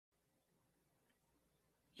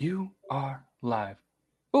You are live.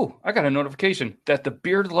 Oh, I got a notification that the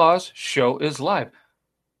Beard Laws show is live.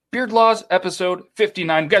 Beard Laws episode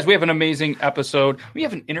 59. Guys, we have an amazing episode. We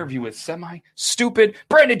have an interview with SemiStupid.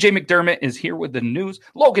 Brandon J. McDermott is here with the news.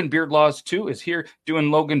 Logan Beard Laws 2 is here doing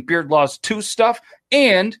Logan Beard Laws 2 stuff.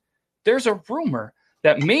 And there's a rumor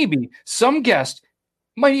that maybe some guest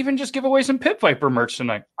might even just give away some Pit Viper merch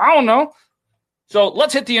tonight. I don't know. So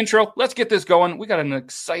let's hit the intro. Let's get this going. We got an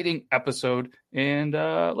exciting episode, and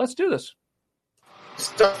let's do this.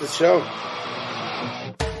 Start the show.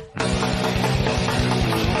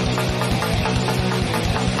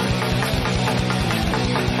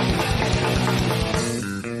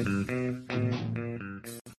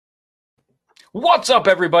 What's up,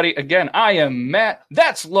 everybody? Again, I am Matt.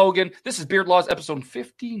 That's Logan. This is Beard Laws episode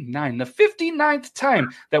 59, the 59th time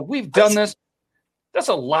that we've done this. That's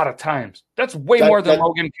a lot of times. That's way more than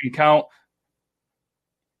Logan can count.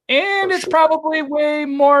 And it's probably way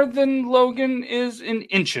more than Logan is in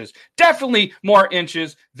inches. Definitely more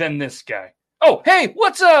inches than this guy. Oh, hey,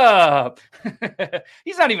 what's up?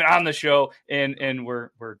 He's not even on the show, and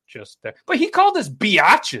we're just there. But he called us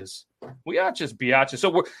biatches. We are just biatches. So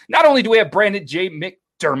we're not only do we have Brandon J. McDermott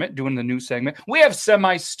doing the new segment, we have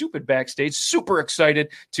SemiStupid backstage. Super excited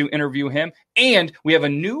to interview him. And we have a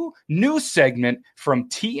new segment from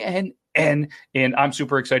TNN, and I'm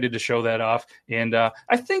super excited to show that off. And I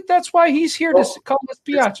think that's why he's here to call us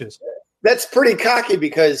biatches. That's pretty cocky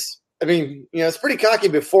because, I mean, you know, it's pretty cocky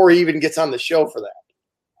before he even gets on the show for that.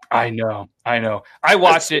 I know. I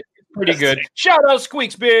watched it. It's pretty good. Shout out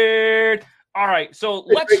Squeaks Beard. All right, so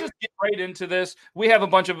let's just get right into this. We have a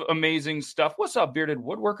bunch of amazing stuff. What's up, Bearded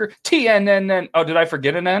Woodworker? TNNN. Oh, did I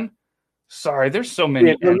forget an N? Sorry, there's so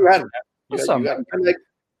many. What's up?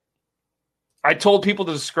 I told people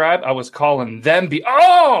to describe. I was calling them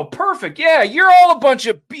Oh, perfect. Yeah, you're all a bunch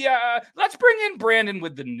of let's bring in Brandon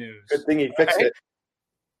with the news. Good thing he fixed it.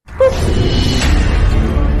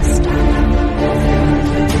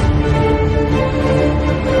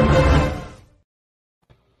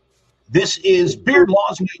 This is Beard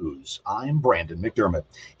Laws News. I'm Brandon McDermott.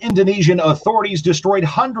 Indonesian authorities destroyed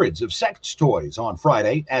hundreds of sex toys on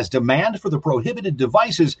Friday as demand for the prohibited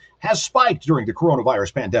devices has spiked during the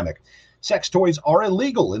coronavirus pandemic. Sex toys are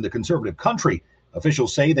illegal in the conservative country.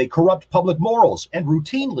 Officials say they corrupt public morals and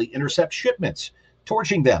routinely intercept shipments,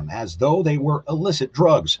 torching them as though they were illicit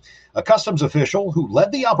drugs. A customs official who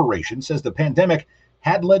led the operation says the pandemic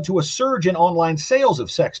had led to a surge in online sales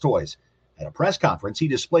of sex toys. At a press conference, he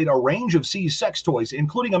displayed a range of seized sex toys,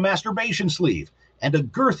 including a masturbation sleeve and a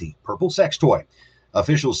girthy purple sex toy.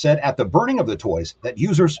 Officials said at the burning of the toys that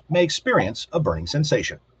users may experience a burning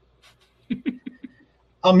sensation.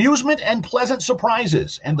 Amusement and pleasant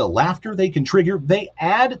surprises and the laughter they can trigger, they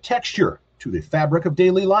add texture to the fabric of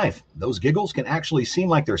daily life. Those giggles can actually seem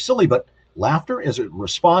like they're silly, but laughter as a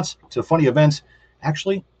response to funny events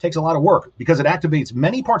actually takes a lot of work because it activates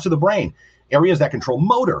many parts of the brain, areas that control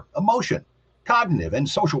motor, emotion, cognitive, and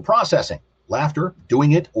social processing. Laughter,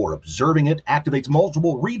 doing it or observing it, activates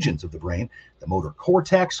multiple regions of the brain: the motor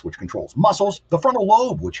cortex, which controls muscles, the frontal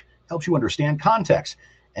lobe, which helps you understand context,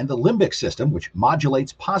 and the limbic system, which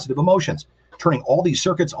modulates positive emotions. Turning all these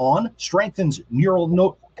circuits on strengthens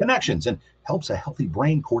neural connections and helps a healthy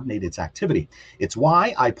brain coordinate its activity. It's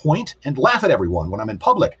why I point and laugh at everyone when I'm in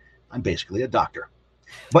public. I'm basically a doctor.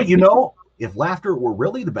 But you know, if laughter were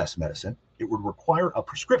really the best medicine, it would require a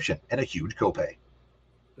prescription and a huge copay.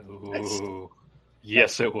 Ooh,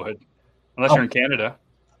 yes, it would. Unless you're in Canada.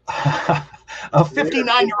 A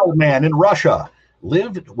 59-year-old man in Russia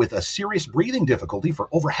lived with a serious breathing difficulty for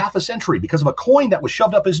over half a century because of a coin that was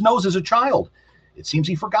shoved up his nose as a child. It seems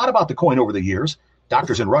he forgot about the coin over the years.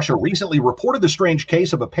 Doctors in Russia recently reported the strange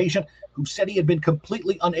case of a patient who said he had been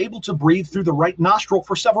completely unable to breathe through the right nostril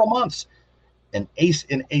for several months. An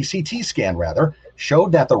CT scan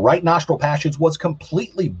showed that the right nostril passage was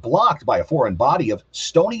completely blocked by a foreign body of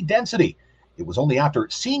stony density. It was only after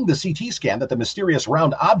seeing the CT scan that the mysterious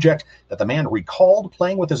round object that the man recalled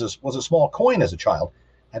playing with was a small coin as a child,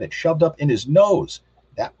 had it shoved up in his nose.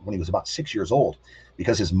 That when he was about 6 years old.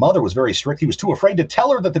 Because his mother was very strict, he was too afraid to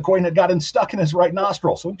tell her that the coin had gotten stuck in his right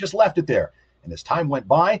nostril, so he just left it there. And as time went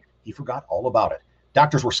by, he forgot all about it.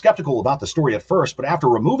 Doctors were skeptical about the story at first, but after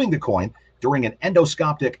removing the coin during an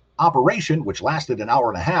endoscopic operation, which lasted an hour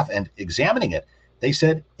and a half, and examining it, they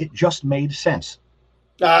said it just made sense.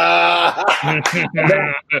 And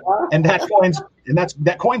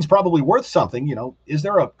that coin's probably worth something. You know, is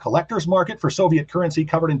there a collector's market for Soviet currency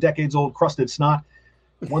covered in decades-old crusted snot?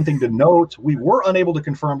 One thing to note, we were unable to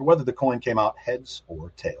confirm whether the coin came out heads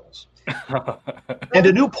or tails. And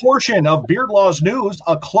a new portion of Beardlaw's News,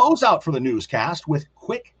 a closeout for the newscast with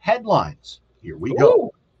quick headlines. Here we go.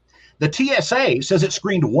 Ooh. The TSA says it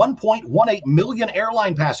screened 1.18 million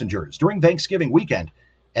airline passengers during Thanksgiving weekend,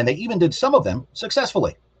 and they even did some of them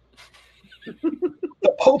successfully.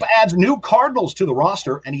 The Pope adds new Cardinals to the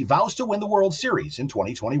roster, and he vows to win the World Series in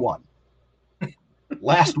 2021.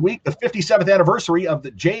 Last week, the 57th anniversary of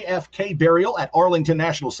the JFK burial at Arlington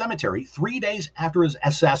National Cemetery, 3 days after his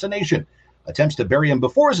assassination. Attempts to bury him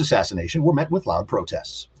before his assassination were met with loud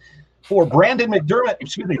protests. For Brandon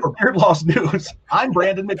McDermott, for Beardlaw's News, I'm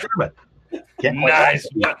Brandon McDermott. Nice.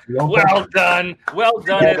 Well done. Well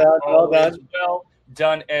done. Well done. Well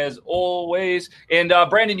done as always. And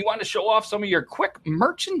Brandon, you want to show off some of your quick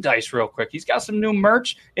merchandise real quick? He's got some new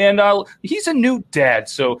merch, and he's a new dad.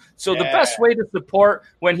 So the best way to support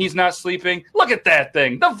when he's not sleeping, look at that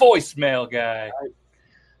thing, the voicemail guy.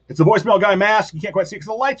 It's the voicemail guy mask. You can't quite see it because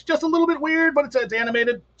the light's just a little bit weird, but it's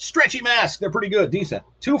animated, stretchy mask. They're pretty good, decent.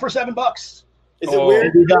 2 for $7. Is it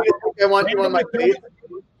weird? I want you on my face.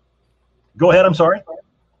 Go ahead. I'm sorry.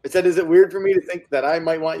 I said, is it weird for me to think that I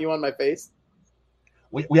might want you on my face?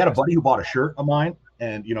 We had a buddy who bought a shirt of mine,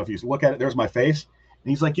 and if you look at it, there's my face. And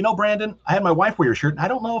he's like, Brandon, I had my wife wear your shirt, and I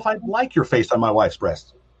don't know if I'd like your face on my wife's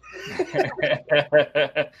breast. Be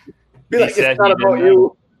like, it's not about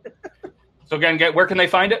you. So again, where can they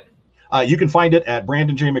find it? You can find it at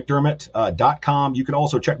brandonjmcdermott.com. You can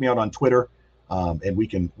also check me out on Twitter, and we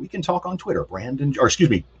can talk on Twitter.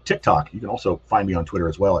 TikTok. You can also find me on Twitter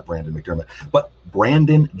as well at Brandon McDermott. But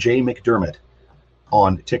Brandon J. McDermott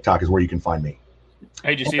on TikTok is where you can find me.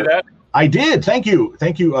 Hey, did you see that? I did. Thank you,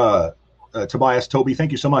 Tobias, Toby.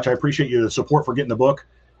 Thank you so much. I appreciate your support for getting the book.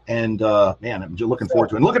 And man, I'm just looking forward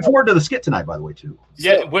to it. And looking forward to the skit tonight, by the way, too.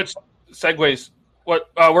 Yeah, which segues.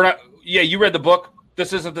 What we're not. Yeah, you read the book.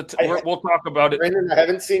 This isn't the. We'll talk about it. Brandon, I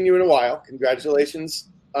haven't seen you in a while. Congratulations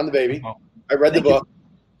on the baby. Oh. I read the book.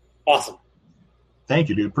 Awesome. Thank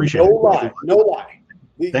you, dude. Appreciate it. No lie.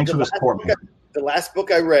 Thanks for the support, man. The last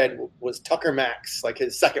book I read was Tucker Max, like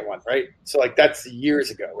his second one, right? So like that's years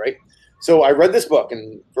ago, right? So I read this book,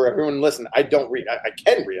 and for everyone listen, I don't read. I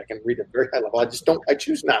can read. I can read at a very high level. I just don't. I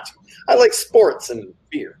choose not to. I like sports and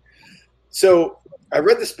beer. So I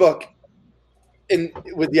read this book, and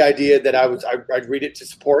with the idea that I'd read it to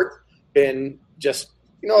support, and just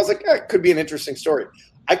I was like, it could be an interesting story.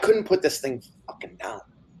 I couldn't put this thing fucking down.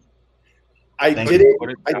 I did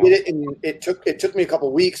it, and it took me a couple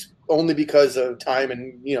of weeks only because of time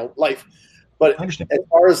and life. But as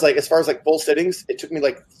far as full sittings, it took me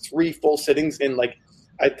like 3 full sittings, and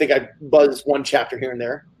I think I buzzed one chapter here and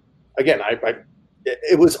there. Again,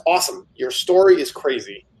 it was awesome. Your story is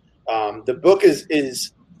crazy. The book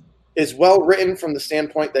is well written from the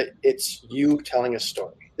standpoint that it's you telling a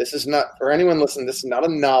story. This is not, for anyone listening, this is not a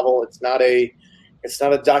novel. It's not a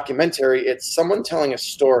documentary. It's someone telling a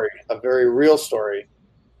story, a very real story,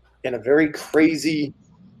 and a very crazy,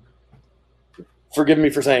 forgive me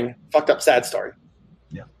for saying, fucked up, sad story.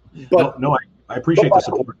 Yeah. But no, I appreciate the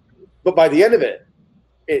support. But by the end of it,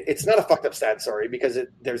 it's not a fucked up, sad story because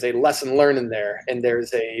there's a lesson learned in there, and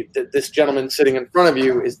there's this gentleman sitting in front of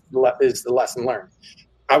you is the lesson learned.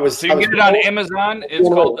 So you can get it on Amazon. It's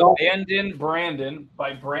called Abandoned Brandon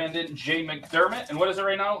by Brandon J. McDermott. And what is it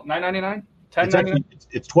right now? $9.99? $10.99?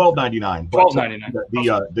 It's $12.99.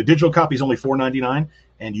 $12.99. The digital copy is only $4.99,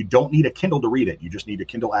 and you don't need a Kindle to read it. You just need a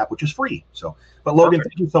Kindle app, which is free. So, but Logan,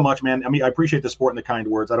 Thank you so much, man. I mean, I appreciate the support and the kind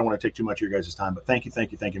words. I don't want to take too much of your guys' time, but thank you.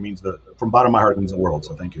 It means from the bottom of my heart, it means the world.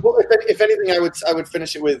 So thank you. Well, if anything, I would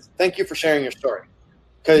finish it with thank you for sharing your story,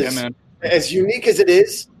 because as unique as it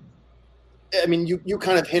is, I mean, you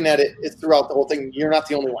kind of hint at it throughout the whole thing. You're not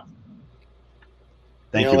the only one.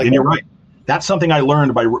 Thank you. And you're right. That's something I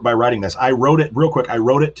learned by writing this. I wrote it real quick. I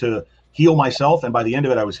wrote it to heal myself, and by the end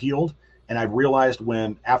of it, I was healed. And I realized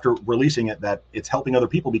after releasing it that it's helping other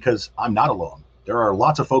people because I'm not alone. There are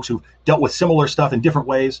lots of folks who've dealt with similar stuff in different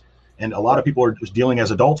ways, and a lot of people are just dealing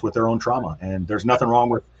as adults with their own trauma. And there's nothing wrong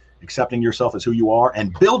with accepting yourself as who you are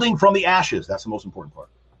and building from the ashes. That's the most important part.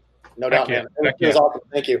 No doubt, man. It was awesome.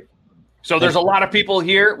 Thank you. So there's a lot of people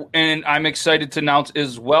here, and I'm excited to announce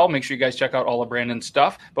as well. Make sure you guys check out all of Brandon's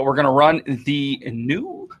stuff. But we're going to run the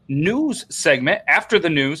new news segment after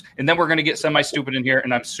the news, and then we're going to get SemiStupid in here,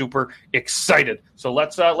 and I'm super excited. So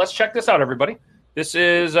let's check this out, everybody. This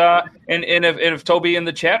is and if Toby in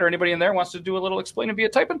the chat or anybody in there wants to do a little explaining via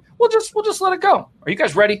typing, we'll just let it go. Are you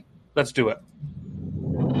guys ready? Let's do it.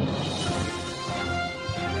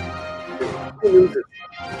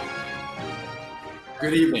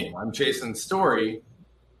 Good evening. I'm Jason's story.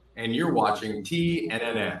 and you're watching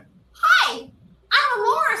TNNN. Hi, I'm a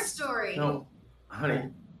Laura Story. No, honey.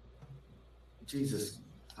 Jesus,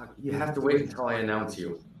 you have to wait until I announce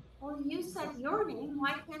you. Well, you said your name.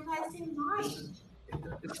 Why can't I say mine?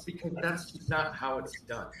 It's because that's just not how it's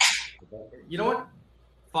done. You know what?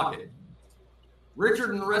 Fuck it.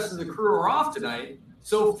 Richard and the rest of the crew are off tonight,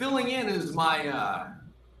 so filling in is my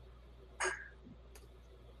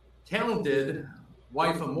talented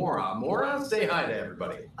wife, Amora. Amora, say hi to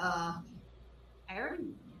everybody. I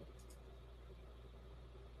already.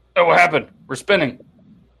 Oh, what happened? We're spinning.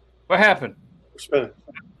 What happened? We're spinning.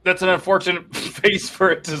 That's an unfortunate face for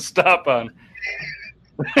it to stop on.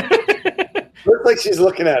 Looks like she's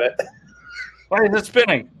looking at it. Why is it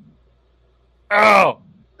spinning? Oh,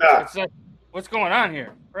 Ah, it's not, what's going on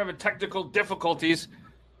here? We're having technical difficulties.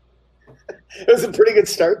 it was a pretty good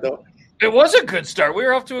start, though. It was a good start. We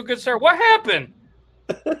were off to a good start. What happened?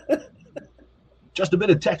 Just a bit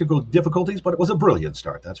of technical difficulties, but it was a brilliant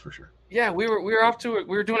start, that's for sure. Yeah, we were off to it.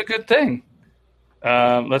 We were doing a good thing.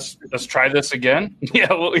 Let's try this again. Yeah,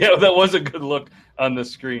 that was a good look on the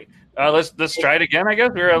screen. Let's try it again. I guess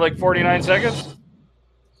we're at like 49 seconds.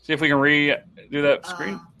 See if we can redo that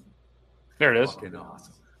screen. There it is. Fucking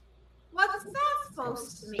awesome. What's that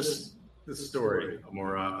supposed to mean? This story,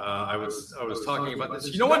 Amora. I was talking about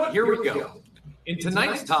this. You know what? Here we go. In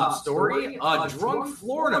tonight's top story, a drunk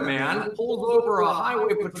Florida man pulls over a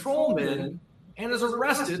highway patrolman and is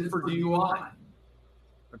arrested for DUI.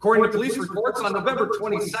 According to police reports, on November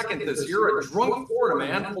 22nd this year, a drunk Florida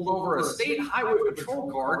man pulled over a state highway patrol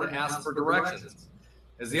car to ask for directions.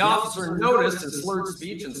 As the officer noticed his slurred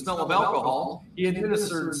speech and smell of alcohol, he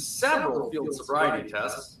administered several field sobriety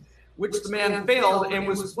tests, which the man failed and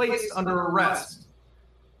was placed under arrest.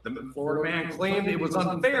 The Florida man claimed it was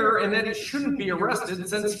unfair and that he shouldn't be arrested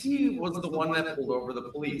since he was the one that pulled over the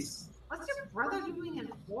police. What's your brother doing in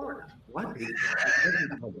Florida? What?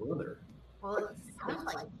 My brother. Well, it sounds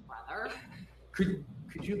like brother. Could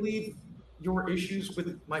you leave your issues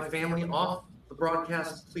with my family off the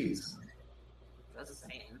broadcast, please? Just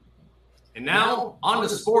saying. And now, on to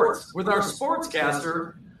sports with our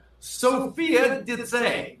sportscaster, Sophia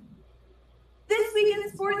Ditze. This week in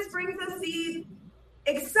sports brings us the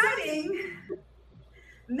exciting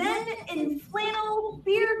Men in Flannel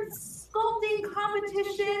Beard Sculpting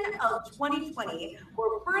Competition of 2020,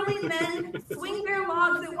 where burly men swing their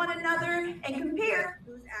logs at one another and compare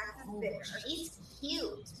whose axe is bigger. She's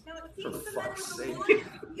cute. Now, it seems For the men fuck's with the sake.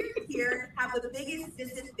 long beards here have the biggest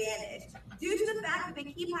disadvantage due to the fact that they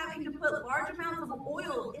keep having to put large amounts of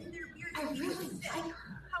oil in their beards. I really like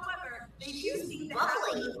her. However, they do seem to have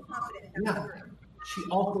lovely. little confidence in Yeah. the group. She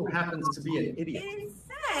also happens to be an idiot. It is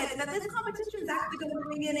said that this competition is actually going to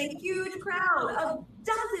bring in a huge crowd of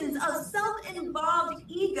dozens of self-involved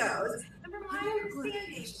egos and provide an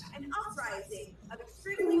understanding and uprising of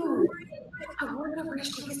extremely I wonder where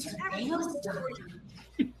she gets her nails done.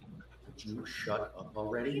 Would you shut up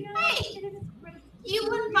already? Hey,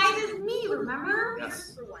 you invited me, remember?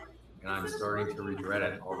 Yes. For one, And I'm starting to regret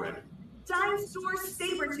it already. Dinosaur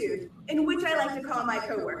Sabretooth, in which I like to call my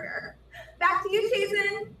coworker. Back to you,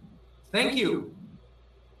 Jason. Thank you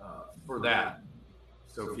for that,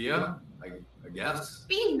 Sophia, I guess.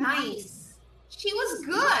 Be nice. She was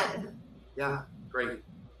good. Yeah, great.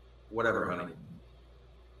 Whatever, honey.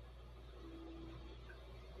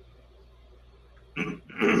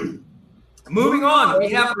 Moving on, we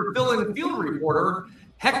have our fill-in field reporter,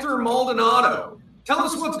 Hector Maldonado. Tell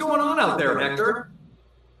us what's going on out there, Hector.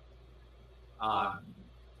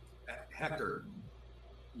 Hector,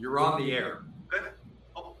 you're on the air.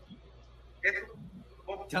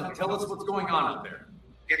 Tell us what's going on out there.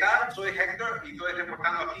 ¿Qué tal? Soy Hector y estoy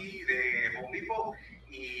reportando aquí de Home Depot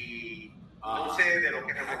y no sé de lo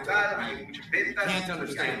que reportar, hay muchas ventas, Can't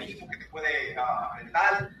understand. hay equipo que te puede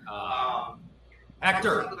rentar.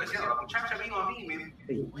 Hector. La muchacha vino a mí y me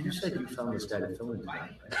Hey, you said you found this guy to fill in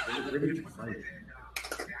tonight, right? Where did you find him?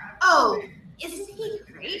 Oh, isn't he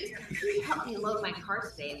great? He helped me load my car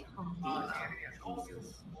today at Home Depot.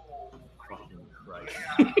 Jesus fucking Christ.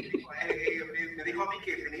 me dijo a mí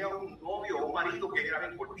que tenía un novio o un marido que era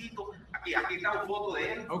bien cortito. Aquí está una foto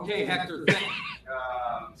de él. Okay, Hector.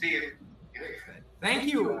 Sí, Thank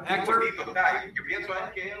you, bien Hector. cortito está. Yo pienso a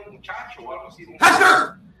él que es un muchacho o algo así.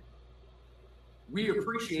 Hector! We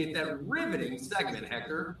appreciate that riveting segment,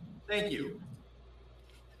 Hector. Thank you.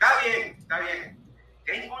 Está bien, está bien.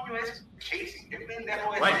 ¿Qué coño es chasing? ¿Qué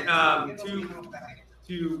pendejo es? Right,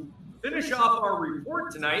 to finish off our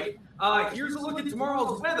report tonight, here's a look at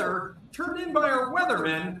tomorrow's weather, turned in by our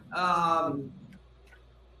weatherman. Well,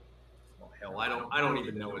 hell, I don't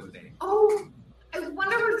even know his name. Oh, I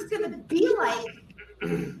wonder what it's gonna be like.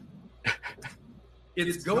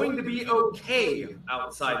 It's going to be okay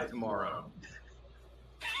outside tomorrow.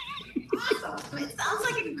 Awesome. It sounds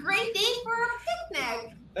like a great day for a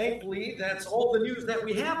picnic. Thankfully, that's all the news that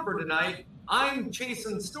we have for tonight. I'm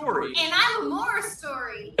chasing Story. And I'm more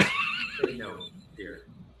Story. They know, dear.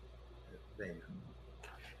 They know.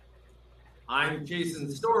 I'm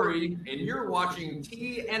Jason Story, and you're watching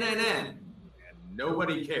TNNN, and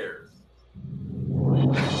nobody cares.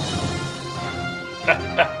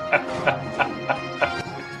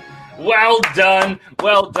 Well done,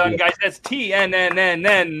 guys. That's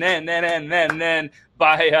TNNNNNNNNN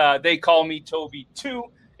by They Call Me Toby 2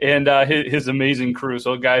 and his amazing crew.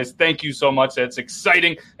 So, guys, thank you so much. That's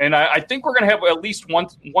exciting, and I think we're gonna have at least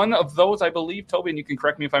one of those, I believe, Toby, and you can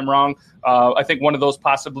correct me if I'm wrong. I think one of those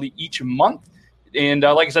possibly each month. And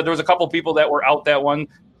like I said, there was a couple people that were out that one.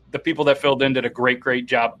 The people that filled in did a great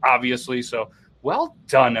job, obviously. So. Well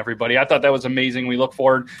done, everybody. I thought that was amazing. We look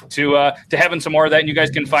forward to having some more of that, and you guys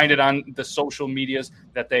can find it on the social medias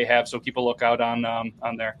that they have, so keep a lookout on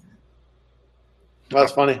there.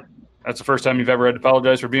 That's funny. That's the first time you've ever had to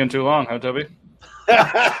apologize for being too long, huh, Toby?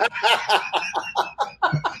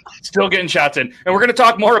 Still getting shots in. And we're going to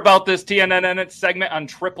talk more about this TNNN segment on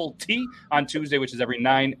Triple T on Tuesday, which is every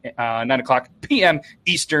 9 o'clock p.m.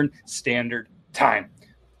 Eastern Standard Time.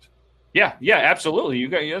 Yeah, absolutely. You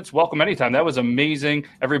guys, it's welcome anytime. That was amazing.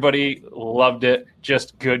 Everybody loved it.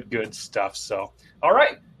 Just good stuff. So, all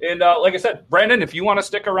right. And like I said, Brandon, if you want to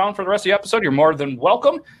stick around for the rest of the episode, you're more than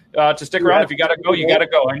welcome to stick around. If you got to go, you got to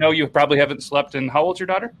go. I know you probably haven't slept in. How old's your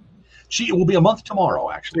daughter? She will be a month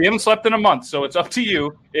tomorrow, actually. We haven't slept in a month, so it's up to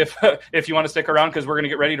you if you want to stick around, because we're going to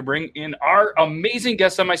get ready to bring in our amazing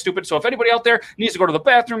guest, SemiStupid. So if anybody out there needs to go to the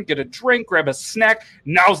bathroom, get a drink, grab a snack,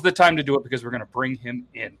 now's the time to do it, because we're going to bring him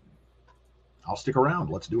in. I'll stick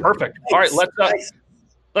around. Let's do it. Perfect. All right,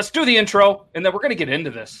 let's do the intro, and then we're going to get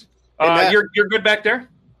into this. Hey, you're good back there?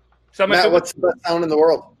 Matt, what's the best sound in the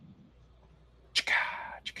world?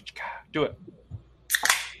 Do it.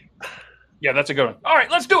 Yeah, that's a good one. All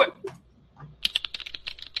right, let's do it.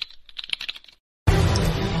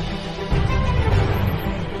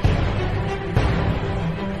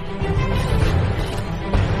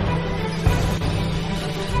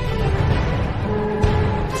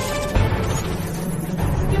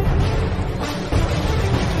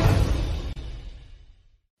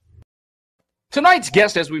 Tonight's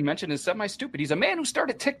guest, as we mentioned, is SemiStupid. He's a man who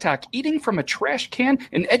started TikTok eating from a trash can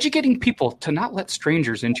and educating people to not let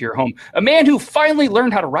strangers into your home. A man who finally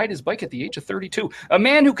learned how to ride his bike at the age of 32. A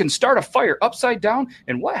man who can start a fire upside down,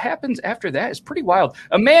 and what happens after that is pretty wild.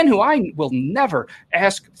 A man who I will never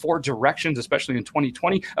ask for directions, especially in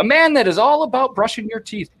 2020. A man that is all about brushing your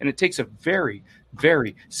teeth, and it takes a very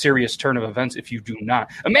serious turn of events if you do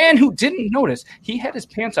not. A man who didn't notice he had his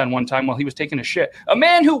pants on one time while he was taking a shit. A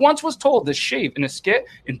man who once was told to shave in a skit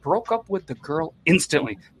and broke up with the girl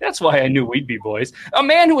instantly. That's why I knew we'd be boys. A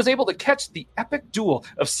man who was able to catch the epic duel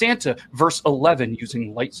of Santa versus 11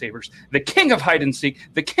 using lightsabers. The king of hide and seek,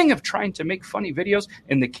 the king of trying to make funny videos,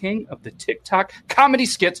 and the king of the TikTok comedy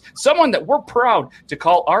skits. Someone that we're proud to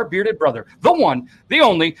call our bearded brother. The one, the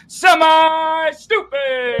only,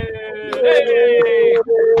 SemiStupid! Hey!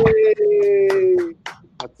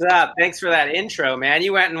 What's up? Thanks for that intro, man.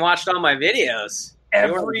 You went and watched all my videos.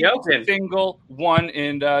 Every single one.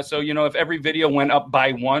 And so, if every video went up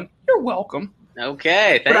by one, you're welcome.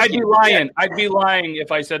 Okay. But I'd be lying. I'd be lying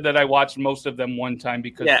if I said that I watched most of them one time,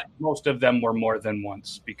 because most of them were more than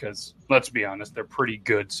once, because let's be honest, they're pretty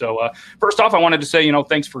good. So first off, I wanted to say,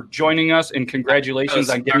 thanks for joining us, and congratulations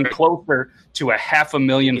on getting closer to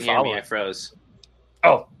 500,000 followers. I froze.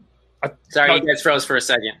 Oh. Sorry, you guys froze for a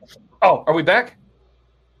second. Oh, are we back?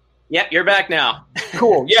 Yep, you're back now.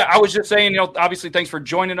 Cool. Yeah, I was just saying, obviously, thanks for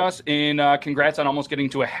joining us, and congrats on almost getting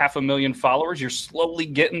to 500,000 followers. You're slowly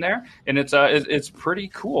getting there, and it's pretty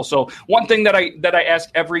cool. So one thing that I ask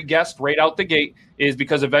every guest right out the gate is,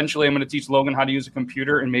 because eventually I'm going to teach Logan how to use a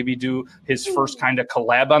computer and maybe do his first kind of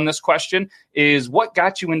collab on this question, is what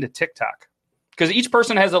got you into TikTok? Because each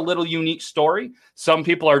person has a little unique story. Some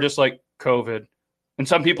people are just like COVID. And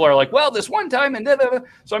some people are like, well, this one time, and da-da-da.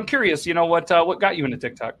 So I'm curious, what got you into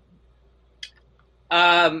TikTok?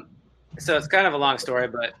 So it's kind of a long story,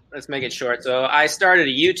 but let's make it short. So I started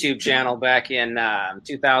a YouTube channel back in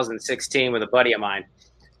 2016 with a buddy of mine.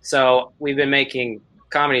 So we've been making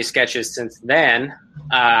comedy sketches since then.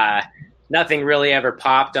 Nothing really ever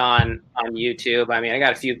popped on YouTube. I mean, I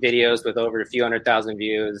got a few videos with over a few 100,000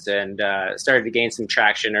 views, and started to gain some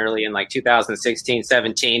traction early in like 2016,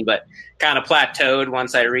 17, but kind of plateaued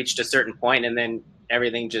once I reached a certain point, and then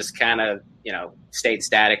everything just kind of, stayed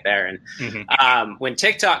static there. And when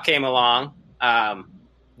TikTok came along,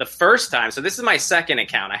 the first time. So this is my second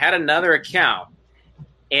account. I had another account,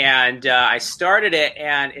 and I started it,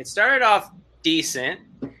 and it started off decent,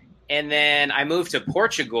 and then I moved to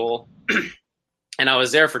Portugal, and I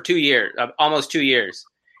was there for 2 years, almost 2 years.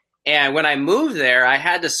 And when I moved there, I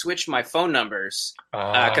had to switch my phone numbers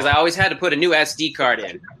because I always had to put a new SD card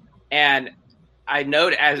in. And I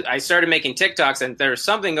noted as I started making TikToks, and there was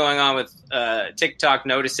something going on with TikTok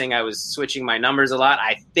noticing I was switching my numbers a lot,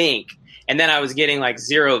 I think. And then I was getting like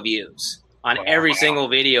 0 views on every single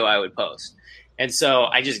video I would post. And so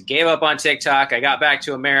I just gave up on TikTok. I got back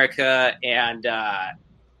to America, and I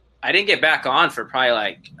didn't get back on for probably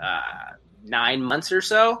like 9 months or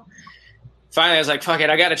so. Finally, I was like, fuck it,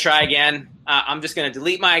 I got to try again. I'm just going to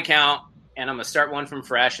delete my account, and I'm going to start one from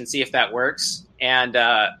fresh and see if that works. And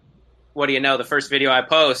what do you know? The first video I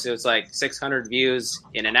post, it was like 600 views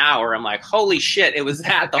in an hour. I'm like, holy shit, it was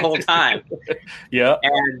that the whole time. Yeah.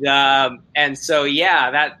 And so,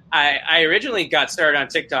 yeah, that I originally got started on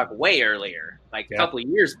TikTok way earlier, like a couple of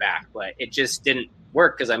years back, but it just didn't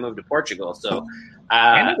work because I moved to Portugal. So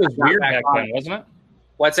and it was weird back then, wasn't it?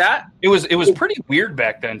 What's that? It was pretty weird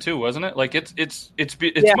back then too, wasn't it? Like it's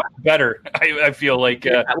much better. I feel like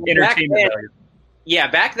entertainment value.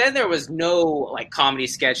 Yeah, back then there was no like comedy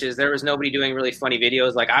sketches. There was nobody doing really funny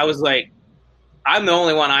videos. Like I was like, I'm the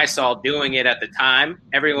only one I saw doing it at the time.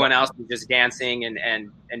 Everyone else was just dancing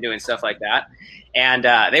and doing stuff like that. And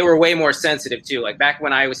they were way more sensitive too. Like back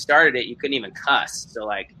when I started it, you couldn't even cuss. So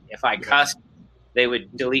like if I cussed, they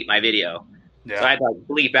would delete my video. Yeah. So I had to like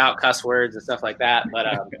bleep out cuss words and stuff like that. But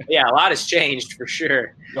yeah, a lot has changed for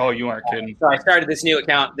sure. Oh, you aren't kidding. So I started this new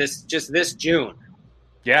account this June.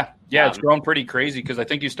 Yeah, it's grown pretty crazy because I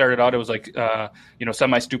think you started out, it was like,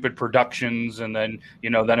 SemiStupid Productions, and then,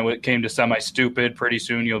 then it came to SemiStupid. Pretty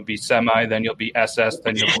soon you'll be Semi, then you'll be SS,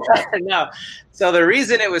 then you'll be... No. So the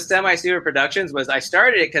reason it was SemiStupid Productions was I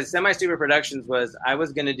started it because SemiStupid Productions was, I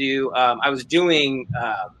was going to do, I was doing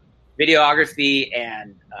videography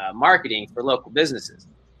and marketing for local businesses.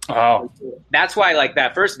 Oh. That's why, like,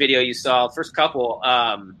 that first video you saw, first couple,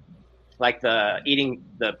 like the eating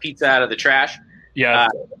the pizza out of the trash. Yeah,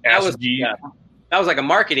 that was like a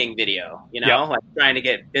marketing video, like trying to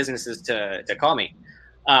get businesses to call me.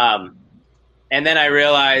 And then I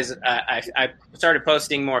realized I started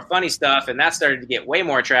posting more funny stuff, and that started to get way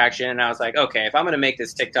more traction. And I was like, okay, if I'm going to make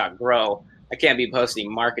this TikTok grow, I can't be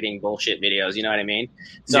posting marketing bullshit videos. You know what I mean?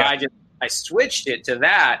 So I switched it to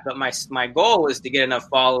that. But my goal was to get enough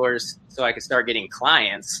followers so I could start getting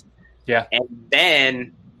clients. Yeah. And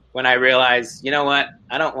then when I realized, you know what,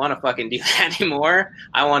 I don't want to fucking do that anymore.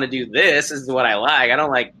 I want to do this. This is what I like. I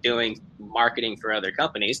don't like doing marketing for other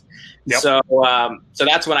companies. Yep. So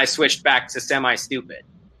that's when I switched back to SemiStupid.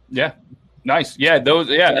 Yeah. Nice. Yeah. Those.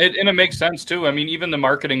 Yeah. And it makes sense too. I mean, even the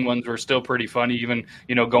marketing ones were still pretty funny, even,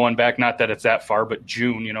 going back, not that it's that far, but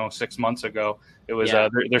June, 6 months ago, it was,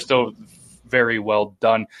 they're still very well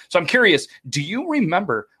done. So I'm curious, do you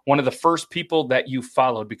remember one of the first people that you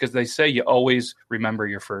followed? Because they say you always remember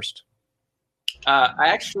your first. I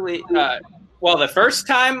actually, the first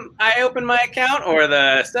time I opened my account or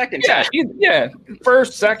the second time? Yeah.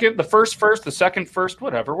 First, second, the first, the second, first,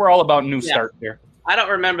 whatever. We're all about new start here. I don't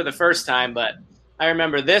remember the first time, but I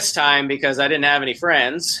remember this time because I didn't have any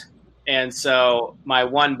friends. And so my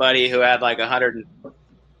one buddy who had like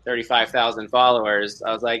 135,000 followers,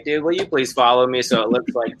 I was like, dude, will you please follow me so it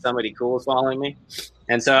looks like somebody cool is following me?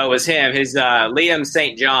 And so it was him. His Liam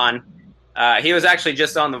St. John. He was actually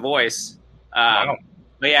just on The Voice. Wow.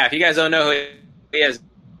 But yeah, if you guys don't know who he is,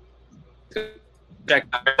 check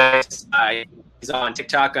out he's on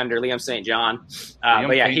TikTok under Liam St. John.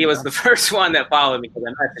 But yeah, he was the first one that followed me because I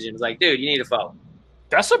messaged him. He was like, dude, you need to follow.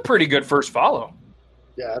 That's a pretty good first follow.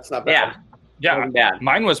 Yeah, that's not bad. Yeah,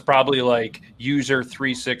 mine was probably like user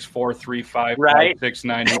 36435 right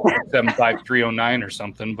 569875309 or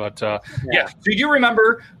something. But So do you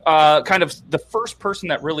remember kind of the first person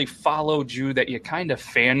that really followed you that you kind of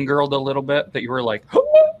fangirled a little bit, that you were like,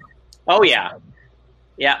 oh yeah,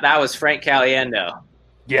 that was Frank Caliendo.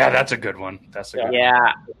 Yeah, that's a good one. That's a good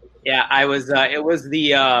one. Yeah. I was. It was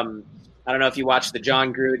the. I don't know if you watched the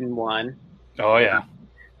John Gruden one. Oh yeah.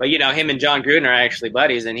 But, him and John Gruden are actually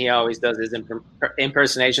buddies, and he always does his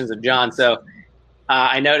impersonations of John. So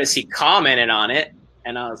I noticed he commented on it,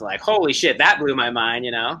 and I was like, holy shit, that blew my mind,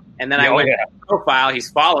 And then I went to his profile. He's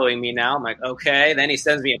following me now. I'm like, okay. Then he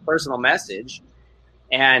sends me a personal message,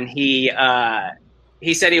 and he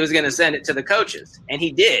said he was going to send it to the coaches, and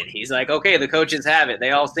he did. He's like, okay, the coaches have it. They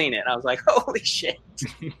all seen it. I was like, holy shit.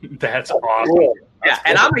 That's awesome. Yeah,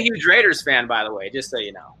 and I'm a huge Raiders fan, by the way, just so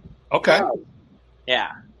you know. Okay.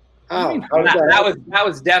 Yeah. Oh, that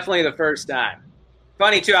was definitely the first time.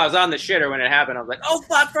 funny too. I was on the shitter when it happened. I was like, "Oh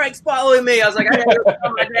fuck, Frank's following me." I was like, "I gotta go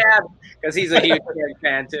tell my dad," because he's a huge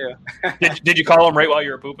fan too. Did you call him right while you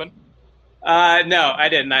were pooping? No, I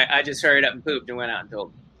didn't. I just hurried up and pooped and went out and told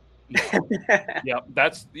him. Yeah,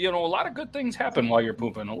 that's a lot of good things happen while you're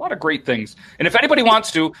pooping. A lot of great things. And if anybody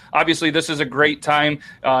wants to, obviously this is a great time.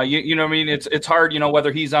 You know what I mean? It's hard,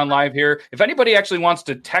 whether he's on live here. If anybody actually wants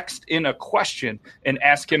to text in a question and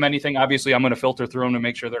ask him anything, obviously I'm going to filter through them to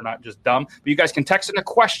make sure they're not just dumb. But you guys can text in a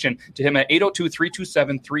question to him at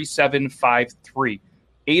 802-327-3753.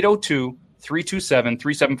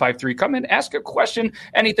 802-327-3753. Come in, ask a question,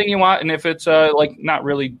 anything you want. And if it's not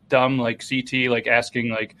really dumb, like CT, like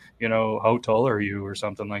asking how tall are you or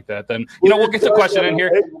something like that, then we'll get the question in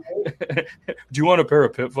here. Do you want a pair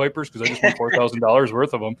of pit vipers? Because I just won $4,000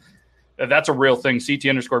 worth of them. That's a real thing.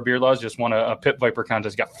 CT_Beardlaws just won a pit viper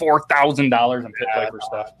contest. Got $4,000 in pit viper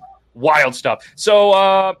stuff. Wild stuff.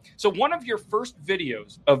 So one of your first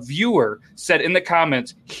videos, a viewer said in the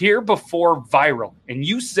comments, "Here before viral," and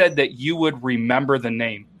you said that you would remember the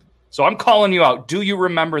name. So I'm calling you out. Do you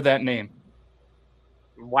remember that name?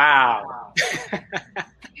 Wow.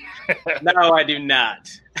 No, I do not.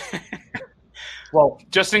 Well,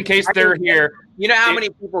 just in case they're here. You know how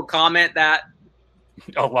many people comment that?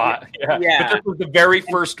 A lot. Yeah. But this was the very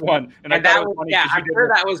first one. And I thought it was funny. Yeah, I'm sure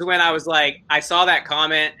that was when I was like, I saw that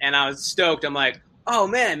comment and I was stoked. I'm like, oh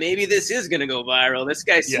man, maybe this is going to go viral. This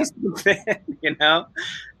guy sees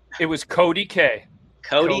It was Cody K.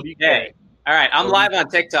 Cody K. All right. I'm live on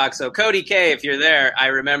TikTok. So Cody K, if you're there, I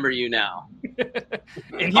remember you now. And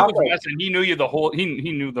he was messing. He knew you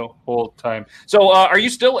he knew the whole time. So are you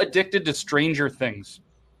still addicted to Stranger Things?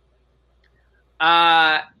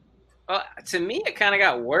 Well, to me, it kind of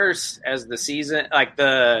got worse as the season, like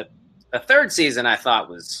the third season, I thought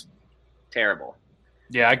was terrible.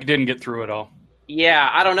 Yeah, I didn't get through it all. Yeah,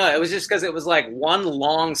 I don't know. It was just because it was like one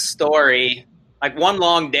long story, like one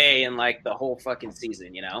long day in like the whole fucking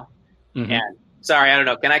season, Mm-hmm. And sorry, I don't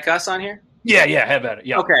know. Can I cuss on here? Yeah, have at it.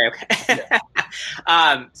 Yeah. Okay. Yeah.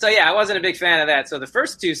 So yeah, I wasn't a big fan of that. So the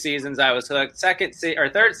first two seasons, I was hooked.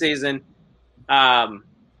 Third season,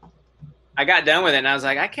 I got done with it and I was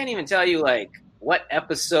like, I can't even tell you like what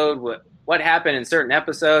episode, what happened in certain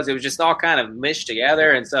episodes. It was just all kind of mished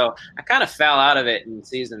together. And so I kind of fell out of it in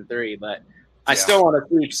season 3, but I still want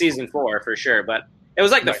to see season 4 for sure. But it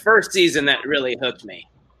was like the first season that really hooked me.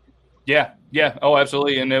 Yeah. Oh,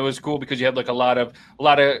 absolutely. And it was cool because you had like a lot of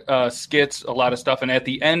skits, a lot of stuff. And at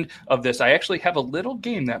the end of this, I actually have a little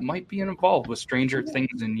game that might be involved with Stranger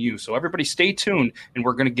Things and you. So everybody stay tuned and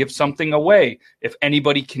we're going to give something away if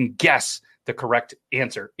anybody can guess the correct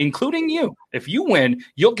answer, including you. If you win,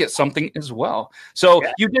 you'll get something as well. So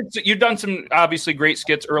you've done some obviously great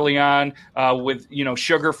skits early on with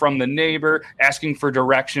Sugar from the Neighbor, asking for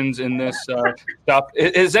directions in this stuff.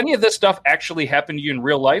 Is any of this stuff actually happened to you in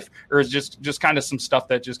real life, or is just kind of some stuff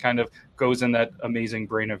that just kind of goes in that amazing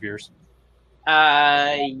brain of yours?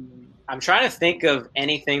 I'm trying to think of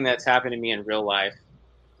anything that's happened to me in real life,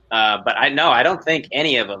 but I don't think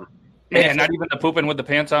any of them. Man, not even the pooping with the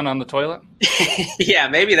pants on the toilet? Yeah,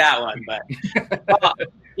 maybe that one. But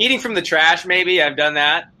eating from the trash, maybe. I've done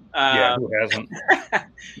that. Who hasn't?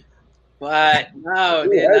 But no,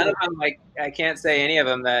 dude, none of them. Like, I can't say any of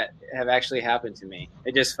them that have actually happened to me.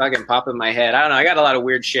 They just fucking pop in my head. I don't know. I got a lot of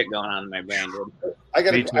weird shit going on in my brain, dude. I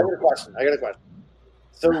got a question.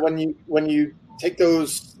 So when you take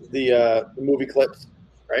the movie clips,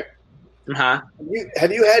 right? Uh-huh.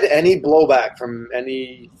 Have you had any blowback from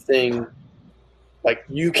anything like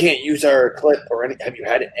you can't use our clip or any? Have you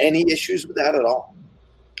had any issues with that at all?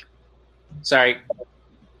 Sorry,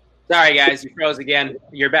 guys, you froze again.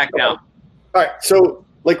 You're back now. All right. So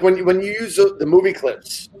like when you use the movie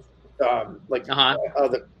clips, the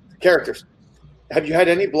characters, have you had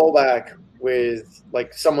any blowback with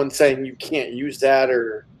like someone saying you can't use that,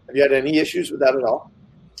 or have you had any issues with that at all?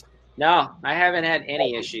 No, I haven't had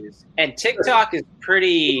any issues. And TikTok is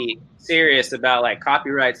pretty serious about like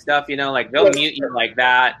copyright stuff, like they'll mute you like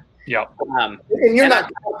that. Yeah. And you're not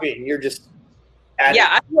copying, you're just adding.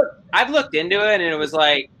 Yeah, I've looked into it and it was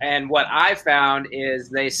like, and what I found is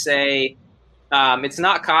they say it's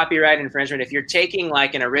not copyright infringement if you're taking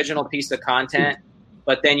like an original piece of content,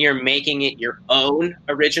 but then you're making it your own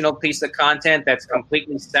original piece of content that's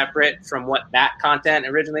completely separate from what that content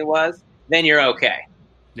originally was, then you're okay.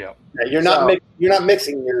 Yeah, you're not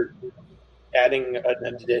mixing. You're adding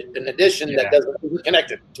an addition that isn't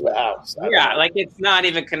connected to a house. Yeah, like it's not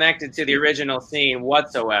even connected to the original scene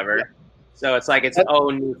whatsoever. Yeah. So it's like its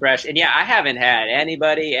own new fresh. And I haven't had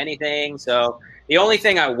anything. So the only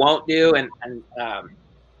thing I won't do, and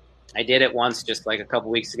I did it once just like a couple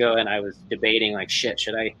weeks ago, and I was debating like, shit,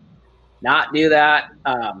 should I not do that?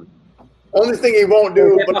 Only thing he won't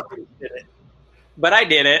do, but I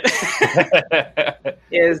did it,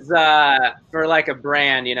 is for like a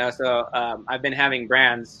brand, you know. So I've been having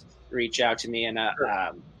brands reach out to me, and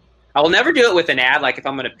I will never do it with an ad. Like if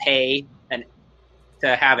I'm going to pay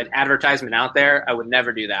to have an advertisement out there, I would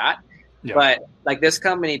never do that. Yeah. But like this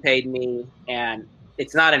company paid me, and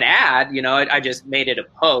it's not an ad, you know. I just made it a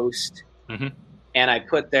post, and I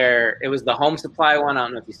put it was the home supply one. I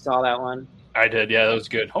don't know if you saw that one. I did. Yeah, that was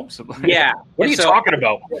good. Home supply. Yeah. What are you talking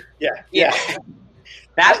about? Yeah.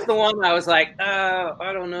 That's the one I was like, oh,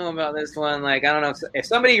 I don't know about this one. Like, I don't know if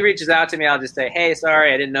somebody reaches out to me, I'll just say, hey,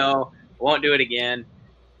 sorry, I didn't know. I won't do it again.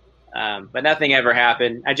 But nothing ever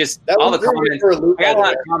happened. I got a lot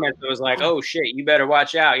of comments that was like, oh shit, you better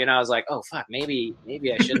watch out. You know, I was like, oh fuck, maybe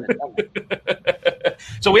I shouldn't have done that.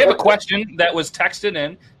 So we have a question that was texted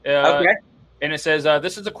in. Okay. And it says,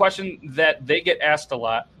 this is a question that they get asked a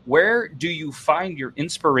lot. Where do you find your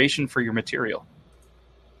inspiration for your material?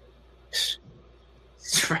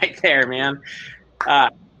 It's right there, man.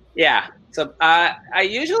 Yeah. So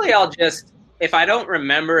I'll just, if I don't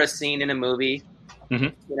remember a scene in a movie,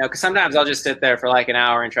 you know, because sometimes I'll just sit there for like an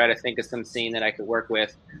hour and try to think of some scene that I could work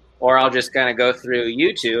with, or I'll just kind of go through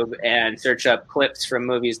YouTube and search up clips from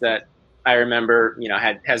movies that I remember, you know,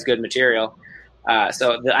 has good material.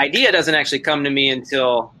 So the idea doesn't actually come to me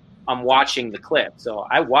until I'm watching the clip. So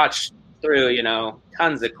I watch through, you know,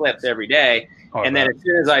 tons of clips every day, and then as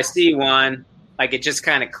soon as I see one, like it just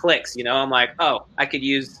kind of clicks. You know, I'm like, oh, I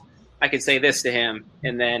could say this to him,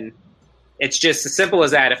 and then. It's just as simple as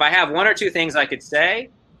that. If I have one or two things I could say,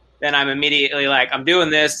 then I'm immediately like, I'm doing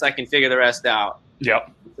this. I can figure the rest out.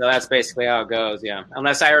 Yep. So that's basically how it goes. Yeah.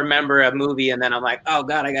 Unless I remember a movie and then I'm like, oh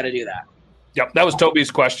God, I got to do that. Yep. That was Toby's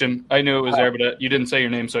question. I knew it was there, but you didn't say your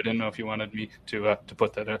name, so I didn't know if you wanted me to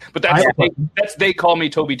put that in. But they call me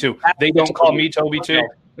Toby too. They don't call me Toby too,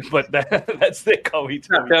 but they call me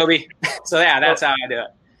Toby. So yeah, that's how I do it.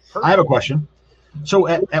 I have a question. So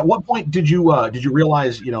at what point did you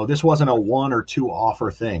realize, you know, this wasn't a 1 or 2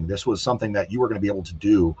 offer thing? This was something that you were going to be able to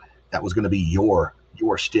do that was going to be your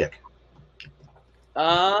stick.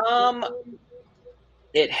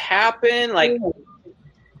 It happened like,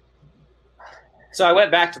 so I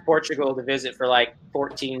went back to Portugal to visit for like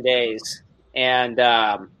 14 days. And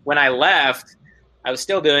when I left, I was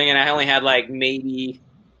still doing it. I only had like maybe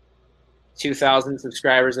 2,000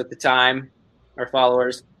 subscribers at the time, or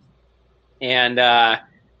followers. And I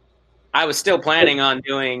was still planning on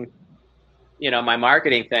doing, you know, my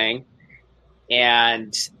marketing thing.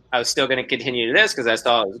 And I was still going to continue this because I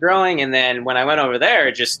saw it was growing. And then when I went over there,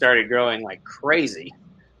 it just started growing like crazy.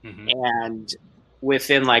 And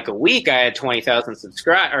within like a week, I had 20,000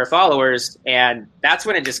 followers. And that's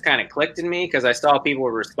when it just kind of clicked in me, because I saw people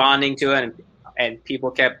were responding to it, and people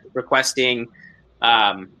kept requesting,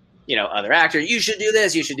 you know, other actors, you should do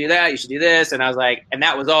this, you should do that, you should do this. And I was like, and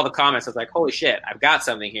that was all the comments. I was like, holy shit, I've got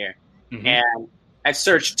something here. And I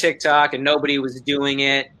searched TikTok and nobody was doing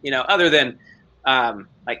it, you know, other than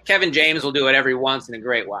like Kevin James will do it every once in a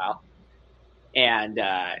great while. And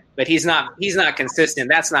but he's not consistent.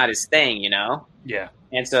 That's not his thing, you know? Yeah.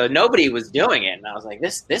 And so nobody was doing it. And I was like,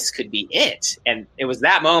 this could be it. And it was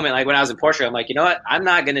that moment, like when I was in Portugal, I'm like, you know what? I'm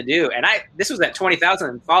not going to do. And this was at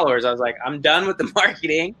 20,000 followers. I was like, I'm done with the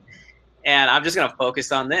marketing. And I'm just going to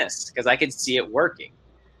focus on this because I could see it working.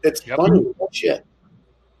 It's funny. Shit.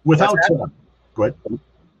 Without go ahead.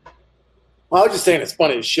 Well, I was just saying it's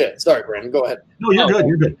funny as shit. Sorry, Brandon. Go ahead. No, you're good.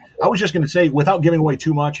 You're good. I was just going to say, without giving away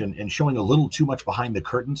too much and showing a little too much behind the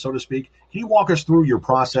curtain, so to speak, can you walk us through your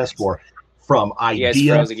process from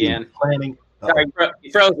idea to planning? Sorry,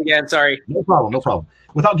 you froze again. Sorry. No problem.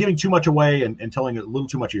 Without giving too much away and telling a little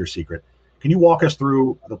too much of your secret, can you walk us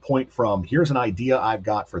through the point from here's an idea I've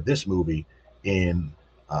got for this movie in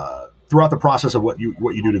throughout the process of what you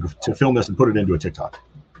do to film this and put it into a TikTok?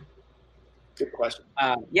 Good question.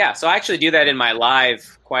 Yeah, so I actually do that in my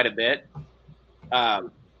live quite a bit. So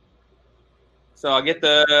I'll get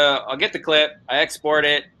the clip, I export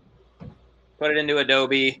it, put it into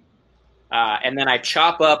Adobe, and then I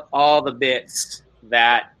chop up all the bits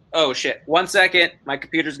that. Oh shit! 1 second, my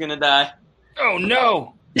computer's gonna die. Oh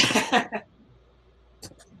no!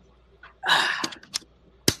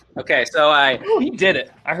 Okay, so he did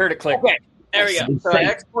it. I heard it click. Okay, there we go. So I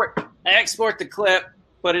export the clip,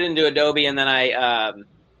 put it into Adobe, and then I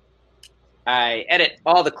edit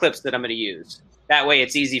all the clips that I'm going to use. That way,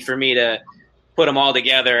 it's easy for me to put them all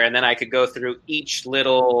together, and then I could go through each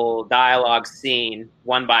little dialogue scene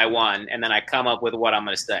one by one, and then I come up with what I'm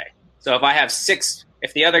going to say. So if I have 6,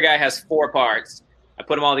 if the other guy has 4 parts, I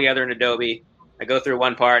put them all together in Adobe. I go through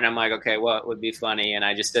one part and I'm like, okay, what would be funny? And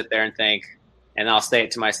I just sit there and think, and I'll say it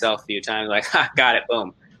to myself a few times, like, got it,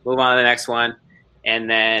 boom, move on to the next one. And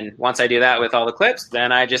then once I do that with all the clips,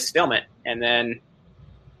 then I just film it. And then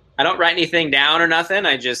I don't write anything down or nothing.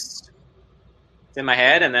 It's in my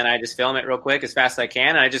head, and then I just film it real quick as fast as I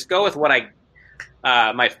can. And I just go with what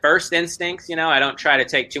my first instincts, I don't try to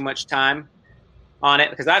take too much time on it,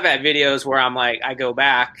 because I've had videos where I'm like, I go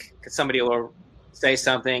back because somebody will say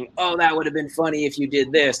something, oh, that would have been funny if you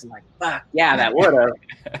did this. I'm like, fuck, yeah, that would have.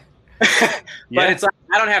 But it's like,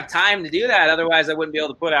 I don't have time to do that. Otherwise, I wouldn't be able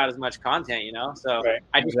to put out as much content, So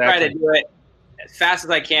I just try to do it as fast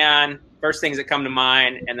as I can, first things that come to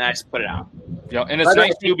mind, and then I just put it out. Yeah, and it's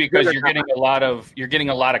nice too because you're getting a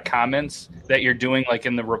lot of comments that you're doing, like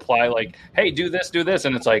in the reply, like, hey, do this,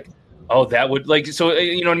 and it's like, oh, that would, like, so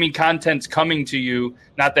you know what I mean? Content's coming to you.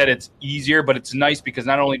 Not that it's easier, but it's nice because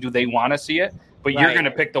not only do they want to see it, but you're going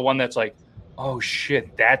to pick the one that's like, oh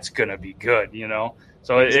shit, that's gonna be good,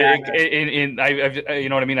 So exactly. You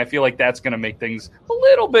know what I mean? I feel like that's going to make things a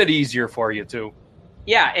little bit easier for you too.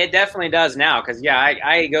 Yeah, it definitely does now. Because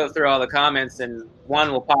I go through all the comments and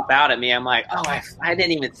one will pop out at me. I'm like, oh, I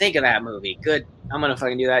didn't even think of that movie. Good, I'm gonna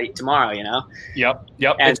fucking do that tomorrow. Yep.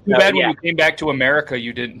 And it's too bad when you came back to America,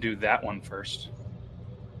 you didn't do that one first.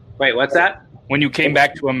 Wait, what's that? When you came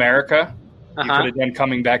back to America, you could have done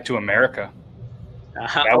Coming Back to America.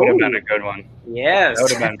 That would have been a good one. Yes, that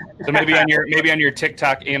would have been. So maybe on your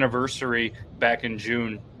TikTok anniversary back in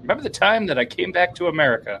June. Remember the time that I came back to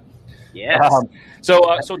America? Yes. So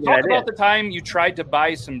talk about the time you tried to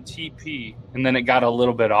buy some TP and then it got a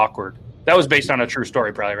little bit awkward. That was based on a true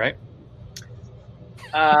story, probably, right?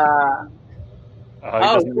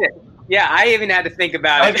 Yeah, I even had to think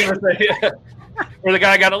about it. Where the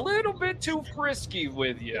guy got a little bit too frisky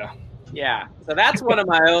with you. Yeah, so that's one of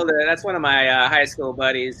my high school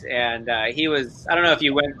buddies, and he was, I don't know if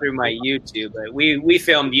you went through my YouTube, but we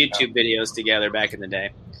filmed YouTube videos together back in the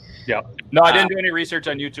day. Yeah. No, I didn't do any research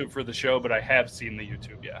on YouTube for the show, but I have seen the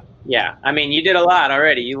YouTube, yeah. Yeah, I mean, you did a lot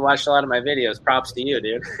already. You watched a lot of my videos. Props to you,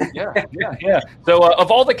 dude. Yeah. So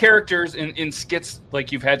of all the characters in skits,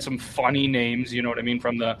 like, you've had some funny names, you know what I mean,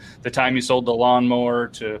 from the time you sold the lawnmower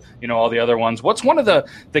to, all the other ones. What's one of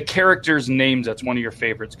the characters' names that's one of your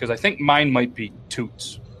favorites? Because I think mine might be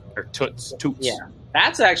Toots or Toots. Yeah,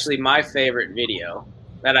 that's actually my favorite video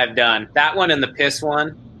that I've done. That one and the piss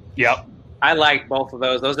one. Yep. I like both of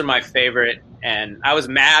those. Those are my favorite. And I was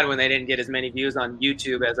mad when they didn't get as many views on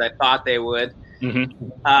YouTube as I thought they would.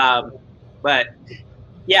 Mm-hmm. But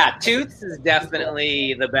yeah, Toots is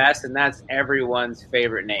definitely the best, and that's everyone's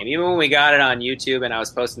favorite name. Even when we got it on YouTube and I was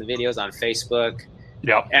posting the videos on Facebook,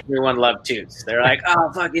 everyone loved Toots. They're like,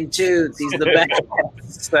 oh, fucking Toots, he's the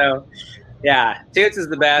best. So yeah, Toots is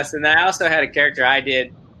the best. And then I also had a character I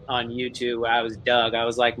did on YouTube where I was Doug. I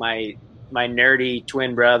was like my nerdy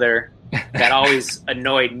twin brother that always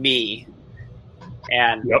annoyed me.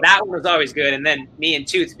 And that one was always good. And then me and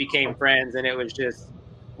Toots became friends, and it was just,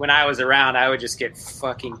 when I was around, I would just get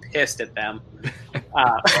fucking pissed at them.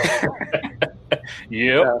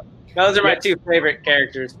 So those are my two favorite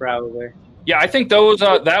characters, probably. Yeah, I think those.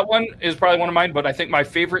 That one is probably one of mine, but I think my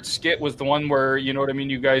favorite skit was the one where, you know what I mean,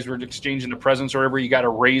 you guys were exchanging the presents or whatever. You got a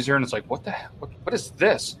razor, and it's like, what the hell? What is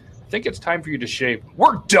this? I think it's time for you to shave.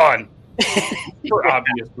 We're done. For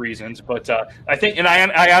obvious reasons, but I think, and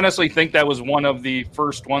I honestly think that was one of the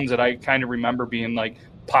first ones that I kind of remember being like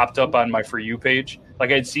popped up on my For You page.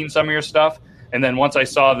 Like, I'd seen some of your stuff, and then once I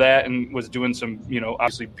saw that and was doing some,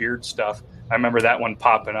 obviously beard stuff, I remember that one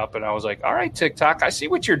popping up, and I was like, all right, TikTok, I see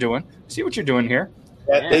what you're doing. I see what you're doing here.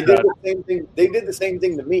 Yeah, they did the same thing. They did the same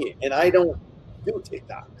thing to me, and I don't do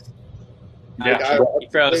TikToks. Yeah,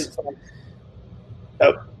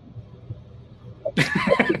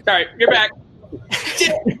 Sorry, you're back.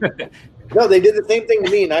 No, they did the same thing to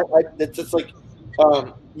me, and it's just like,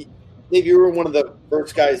 Dave, you were one of the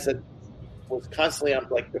first guys that was constantly on,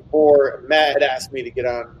 like, before Matt had asked me to get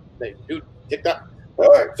on, dude, TikTok. All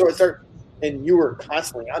right, so I started, and you were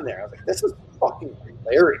constantly on there. I was like, this is fucking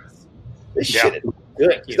hilarious. This shit is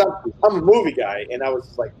good. I'm a movie guy, and I was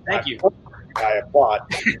just like, thank you. I applaud.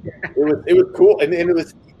 It was cool, and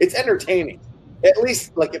it's entertaining. At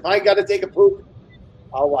least, like, if I got to take a poop,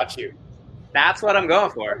 I'll watch you. That's what I'm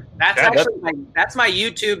going for. That's my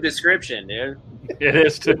YouTube description, dude. It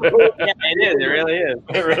is too. Yeah, it is. It really is.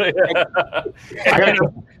 It really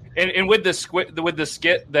is. And with the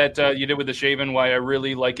skit that you did with the shaven, why I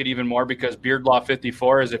really like it even more, because Beard Law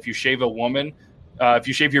 54 is if you shave a woman, if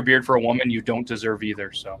you shave your beard for a woman, you don't deserve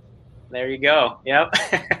either. So there you go. Yep.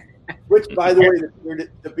 Which, by the way,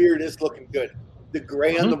 the beard is looking good. The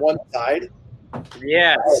gray on the one side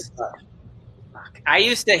Yes. I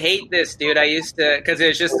used to hate this, dude. Because it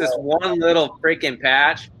was just this one little freaking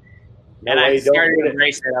patch. No and way, I don't started get to it.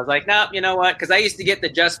 embrace it. I was like, nope, you know what? Because I used to get the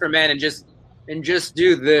Just for Men and just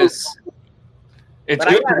do this. It's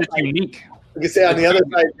But good I got because it, it's like, unique. You can say on the other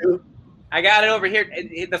side too. I got it over here.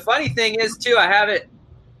 The funny thing is, too, I have it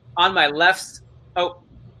on my left. Oh,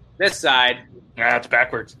 this side. Nah, it's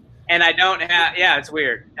backwards. And I don't have. Yeah, it's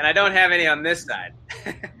weird. And I don't have any on this side.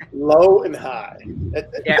 Low and high. It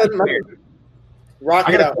Yeah, doesn't matter. weird. Rock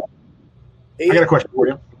I it got out. I got a question for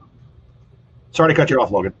you. Sorry to cut you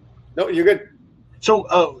off, Logan. No, you're good.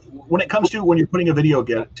 So when it comes to when you're putting a video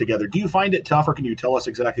together, do you find it tough, or can you tell us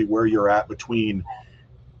exactly where you're at between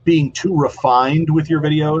being too refined with your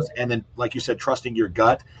videos and then, like you said, trusting your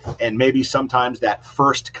gut, and maybe sometimes that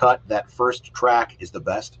first cut, that first track is the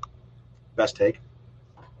best take?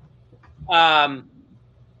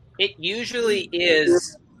 It usually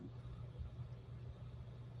is.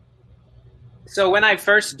 So when I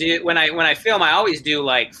first when I film, I always do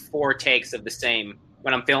like 4 takes of the same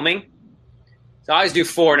when I'm filming. So I always do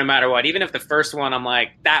 4 no matter what. Even if the first one I'm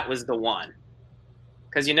like, that was the one.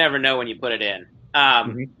 Because you never know when you put it in.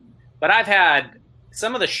 But I've had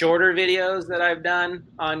some of the shorter videos that I've done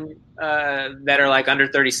on that are like under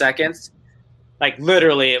 30 seconds. Like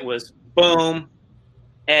literally it was boom,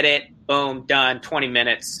 edit, boom, done, 20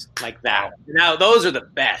 minutes, like that. Now those are the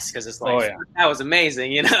best because it's like, that was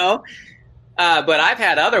amazing, you know? But I've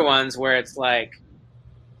had other ones where it's like,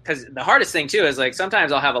 because the hardest thing too is like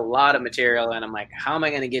sometimes I'll have a lot of material and I'm like, how am I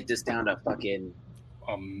going to get this down to fucking?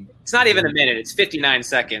 It's not even a minute; it's 59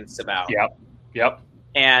 seconds about. Yep.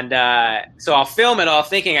 And so I'll film it all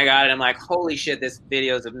thinking I got it. I'm like, holy shit, this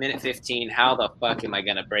video is a minute 15. How the fuck am I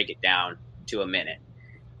going to break it down to a minute?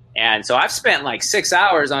 And so I've spent like 6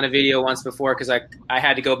 hours on a video once before because I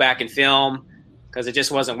had to go back and film because it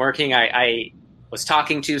just wasn't working. I was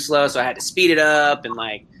talking too slow, so I had to speed it up and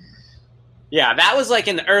like. Yeah, that was like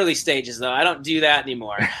in the early stages, though. I don't do that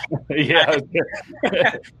anymore. Yeah.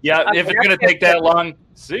 If it's going to take that long,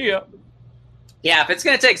 see ya. Yeah, if it's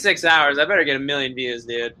going to take 6 hours, I better get 1 million views,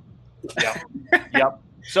 dude. Yep.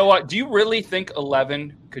 So do you really think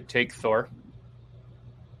 11 could take Thor?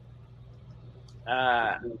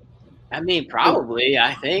 I mean, probably,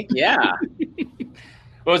 I think, yeah.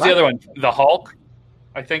 What was the other one? The Hulk?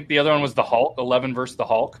 I think the other one was the Hulk, 11 versus the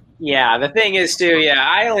Hulk. Yeah, the thing is, too,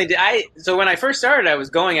 so when I first started, I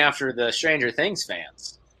was going after the Stranger Things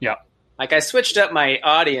fans. Yeah. Like, I switched up my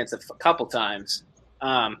audience a couple times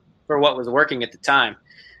for what was working at the time.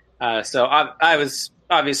 So I was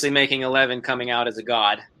obviously making 11 coming out as a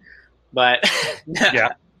god. But, yeah.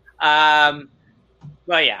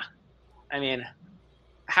 But, yeah. I mean,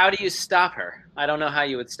 how do you stop her? I don't know how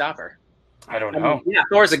you would stop her. I don't know. I mean, yeah,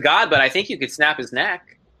 Thor's a god, but I think you could snap his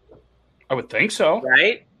neck. I would think so.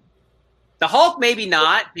 Right? The Hulk, maybe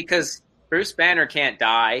not, because Bruce Banner can't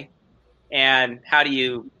die. And how do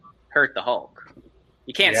you hurt the Hulk?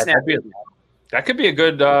 You can't snap his neck. That could be a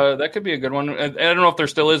good. That could be a good one. I don't know if there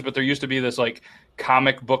still is, but there used to be this like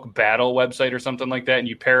comic book battle website or something like that, and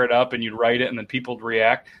you pair it up and you'd write it, and then people would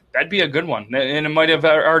react. That'd be a good one, and it might have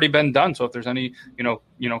already been done. So if there's any,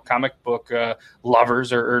 comic book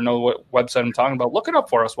lovers or know what website I'm talking about, look it up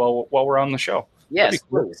for us while we're on the show. Yes,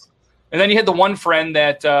 cool. please. And then you had the one friend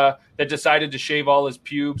that decided to shave all his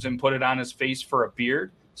pubes and put it on his face for a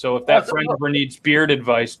beard. So if that friend ever needs beard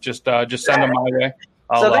advice, just send them my way.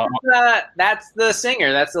 That's the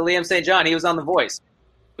singer. That's the Liam St. John. He was on The Voice.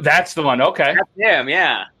 That's the one. Okay. That's him,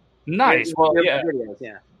 yeah. Nice. Well, yeah.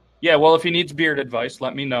 Yeah. Yeah, well, if he needs beard advice,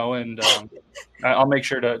 let me know, and I'll make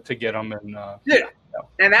sure to get him. And dude,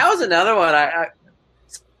 and that was another one.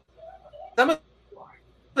 Some of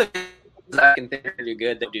the things I can think do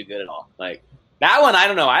good, they do good at all. Like that one, I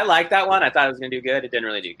don't know. I like that one. I thought it was going to do good. It didn't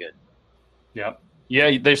really do good. Yep.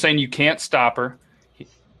 Yeah, they're saying you can't stop her.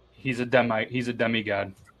 He's a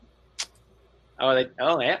demigod. Oh,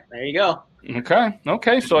 yeah. There you go.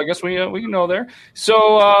 Okay. So I guess we know there.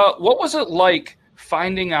 So what was it like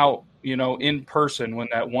finding out, in person when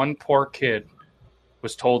that one poor kid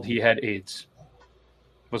was told he had AIDS?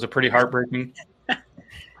 Was it pretty heartbreaking?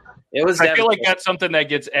 It was. I feel like that's something that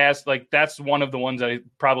gets asked. Like that's one of the ones that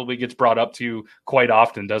probably gets brought up to you quite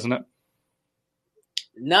often, doesn't it?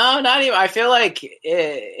 No, not even. I feel like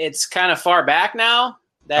it's kind of far back now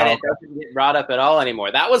that it doesn't get brought up at all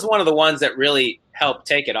anymore. That was one of the ones that really helped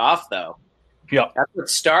take it off, though. Yeah, that's what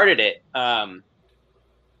started it.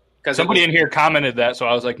 Because somebody in here commented that, so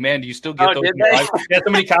I was like, "Man, do you still get those?" Yeah,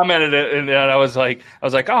 somebody commented it, and I was like,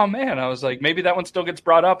 "Oh man," maybe that one still gets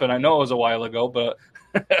brought up, and I know it was a while ago, but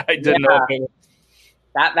I didn't know.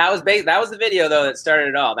 That was the video though that started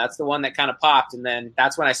it all. That's the one that kind of popped, and then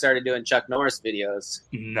that's when I started doing Chuck Norris videos.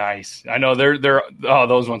 Nice. I know they're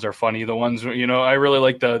those ones are funny. The ones, I really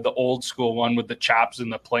like the old school one with the chops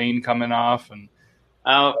and the plane coming off, and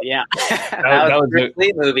oh yeah, that was a Bruce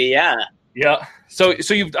Lee movie. Yeah. Yeah. So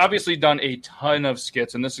you've obviously done a ton of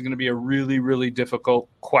skits, and this is going to be a really, really difficult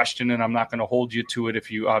question, and I'm not going to hold you to it if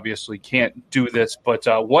you obviously can't do this. But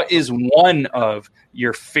what is one of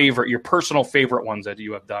your personal favorite ones that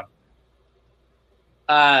you have done?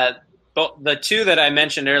 The two that I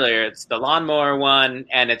mentioned earlier, it's the lawnmower one,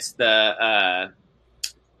 and it's the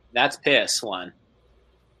that's piss one.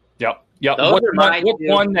 Yep. Yep. What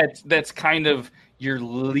one that's kind of your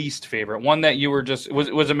least favorite? One that you were just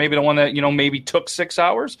was it maybe the one that maybe took 6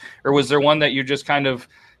 hours, or was there one that you just kind of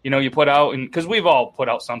you put out? And because we've all put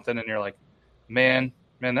out something and you're like, man,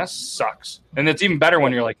 that sucks, and it's even better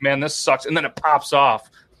when you're like, man, this sucks, and then it pops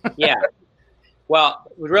off. Yeah. Well,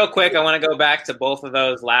 real quick, I want to go back to both of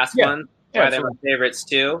those last ones. Why they're my favorites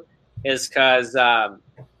too, is because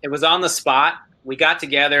it was on the spot. We got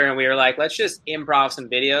together and we were like, let's just improv some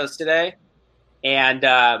videos today, and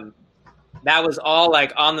that was all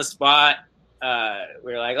like on the spot.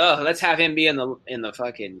 We were like, oh, let's have him be in the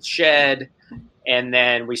fucking shed. And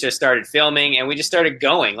then we just started filming and we just started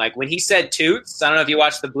going. Like when he said toots, I don't know if you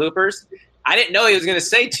watched the bloopers. I didn't know he was going to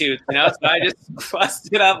say toots, so I just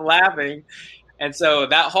busted up laughing. And so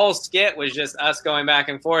that whole skit was just us going back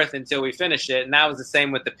and forth until we finished it. And that was the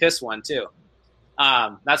same with the piss one too.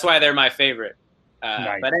 That's why they're my favorite.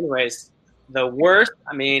 Nice. But anyways, the worst,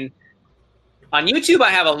 I mean, on YouTube, I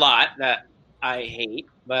have a lot that I hate,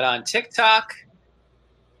 but on TikTok,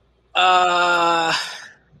 I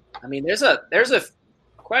mean, there's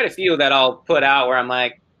quite a few that I'll put out where I'm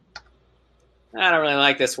like, I don't really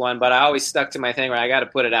like this one, but I always stuck to my thing where I got to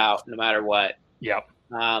put it out no matter what. Yep.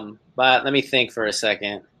 But let me think for a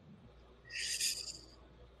second.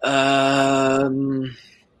 I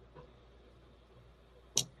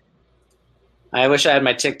wish I had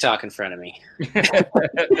my TikTok in front of me.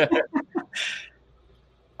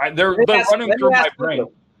 They're running through my brain.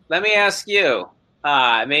 Let me ask you.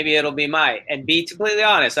 Maybe it'll be and be completely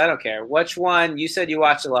honest, I don't care. Which one? You said you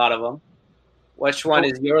watched a lot of them. Which one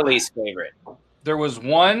is your least favorite? There was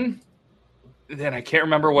one, then I can't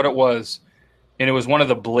remember what it was, and it was one of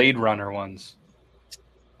the Blade Runner ones.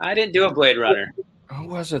 I didn't do a Blade Runner. Who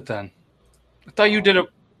was it then? I thought you did a.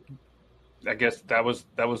 I guess that was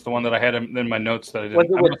the one that I had in my notes that I did. Was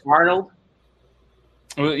it with Arnold?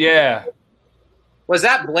 Yeah. Was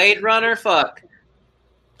that Blade Runner? Fuck.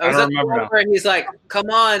 I don't remember now. Where he's like, "Come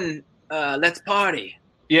on, let's party."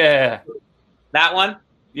 Yeah. That one.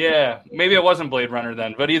 Yeah, maybe it wasn't Blade Runner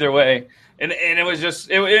then, but either way, and it was just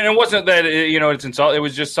it wasn't that it's insult. It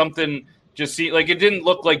was just something. Just it didn't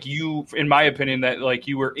look like you, in my opinion, that like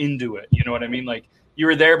you were into it. You know what I mean? Like you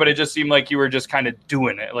were there, but it just seemed like you were just kind of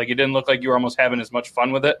doing it. Like it didn't look like you were almost having as much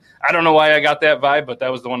fun with it. I don't know why I got that vibe, but that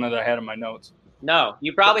was the one that I had in my notes. No,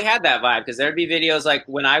 you probably had that vibe because there'd be videos like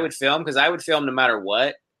when I would film, because I would film no matter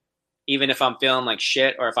what, even if I'm feeling like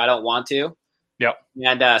shit or if I don't want to. Yep.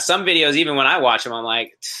 And some videos, even when I watch them, I'm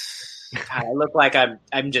like, God, I look like I'm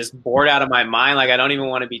just bored out of my mind. Like I don't even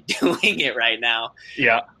want to be doing it right now.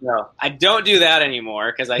 Yeah. No, I don't do that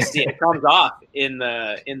anymore because I see it comes off in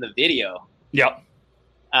the video. Yep.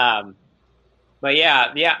 But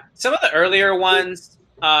yeah. Some of the earlier ones,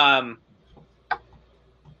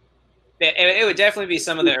 it would definitely be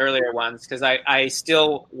some of the earlier ones because I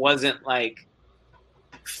still wasn't like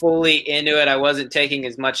fully into it. I wasn't taking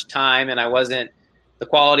as much time, and the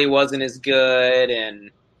quality wasn't as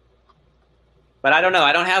good, but I don't know.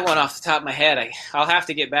 I don't have one off the top of my head. I'll have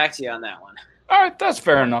to get back to you on that one. All right, that's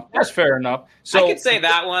fair enough. So I could say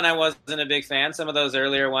that one I wasn't a big fan. Some of those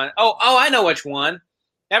earlier ones. Oh, I know which one.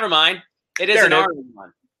 Never mind. It is an Arnold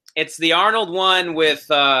one. It's the Arnold one with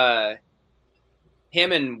him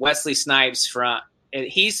and Wesley Snipes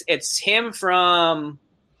it's him from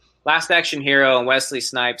Last Action Hero and Wesley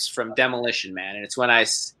Snipes from Demolition Man, and it's when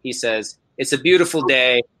he says it's a beautiful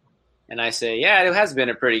day, and I say, yeah, it has been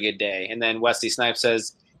a pretty good day, and then Wesley Snipes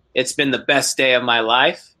says it's been the best day of my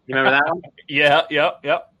life. You remember that one? Yeah.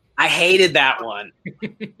 I hated that one.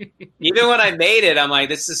 Even when I made it, I'm like,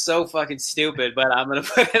 this is so fucking stupid, but I'm gonna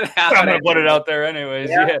put it out. I'm gonna put it out there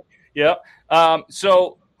anyways. Yeah.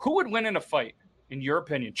 So who would win in a fight, in your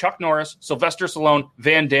opinion? Chuck Norris, Sylvester Stallone,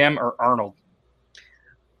 Van Damme, or Arnold?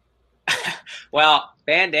 Well,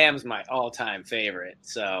 Van Damme's my all-time favorite,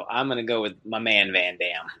 so I'm going to go with my man Van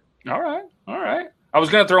Damme. All right. I was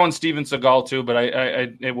going to throw in Steven Seagal too, but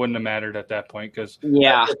it wouldn't have mattered at that point because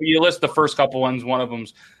if you list the first couple ones, one of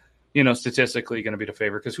them's statistically going to be the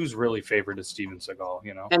favorite, because who's really favored is Steven Seagal,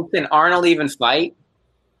 And can Arnold even fight?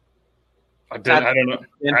 I don't know.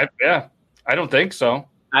 I don't think so.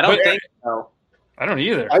 I don't think so. I don't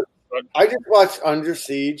either. I just watched Under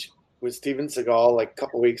Siege with Steven Seagal like a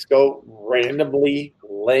couple weeks ago, randomly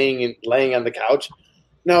laying on the couch,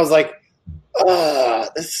 and I was like,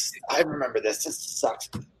 this. I remember this. This sucks.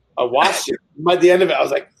 I watched it. By the end of it, I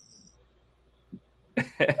was like, I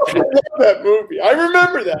love that movie. I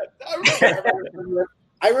remember that.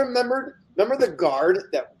 I remember the guard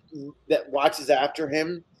that watches after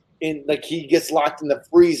him, in like he gets locked in the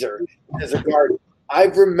freezer as a guard.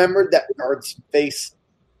 I've remembered that guard's face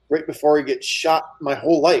right before he gets shot my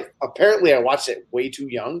whole life. Apparently, I watched it way too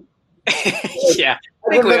young. Yeah, I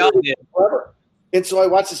think we all did. Forever. And so I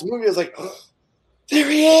watched this movie. I was like, oh, there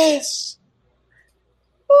he is.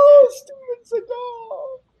 Oh, Steven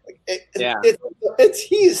Seagal.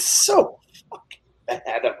 He is so fucking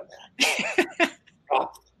bad of that.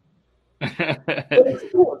 It's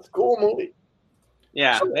a cool movie.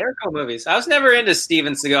 Yeah, they were cool movies. I was never into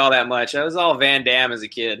Steven Seagal that much. I was all Van Damme as a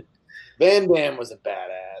kid. Van Damme was a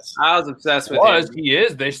badass. I was obsessed with him. He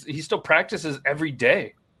is. He still practices every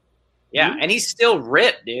day. Yeah, and he's still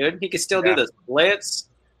ripped, dude. He can still do the splits.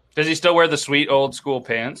 Does he still wear the sweet old school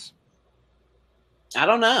pants? I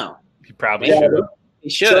don't know. He probably should. He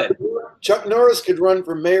should. Chuck Norris could run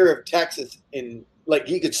for mayor of Texas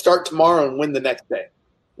he could start tomorrow and win the next day.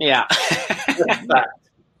 Yeah.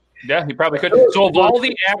 Yeah, he probably could. So of all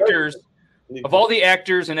the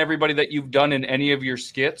actors and everybody that you've done in any of your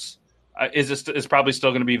skits, is probably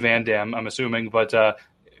still going to be Van Damme, I'm assuming, but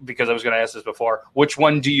because I was going to ask this before, which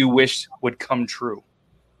one do you wish would come true?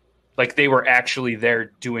 Like they were actually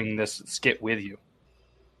there doing this skit with you.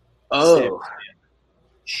 Oh,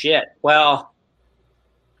 shit. Well,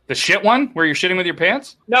 the shit one where you're shitting with your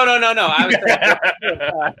pants? No. I was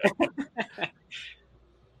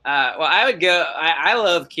well, I would go. I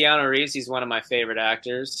love Keanu Reeves. He's one of my favorite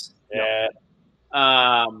actors. Yeah.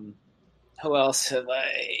 Who else have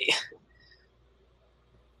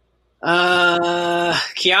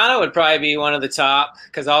Keanu would probably be one of the top,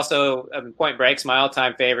 because also Point Break's my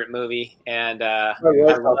all-time favorite movie, and I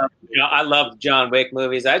love John Wick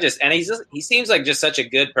movies. He seems like just such a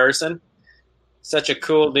good person, such a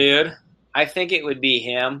cool dude. I think it would be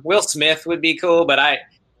him. Will Smith would be cool, but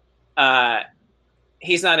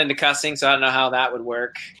he's not into cussing, so I don't know how that would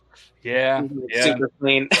work. Yeah. Super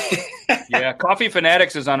clean. Yeah, Coffee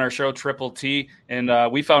Fanatics is on our show Triple T,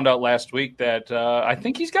 and we found out last week that I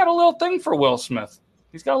think he's got a little thing for Will Smith.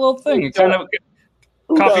 He's got a little thing.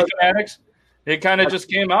 Coffee Fanatics. It kind of just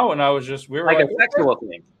came out, and we were like a sexual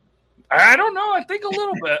thing. I don't know. I think a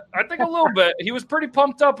little bit. He was pretty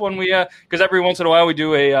pumped up when we because every once in a while we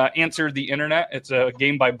do a Answer the Internet. It's a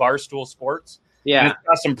game by Barstool Sports. Yeah, and it's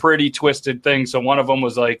got some pretty twisted things. So one of them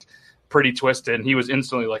was like pretty twisted, and he was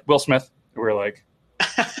instantly like, Will Smith. And we were like,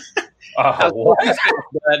 what?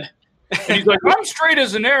 And he's like, I'm straight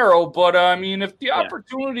as an arrow, but I mean, if the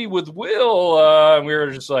opportunity with Will, we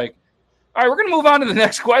were just like, all right, we're going to move on to the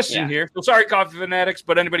next question here. So sorry, Coffee Fanatics,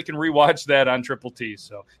 but anybody can rewatch that on Triple T.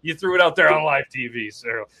 So you threw it out there on live TV.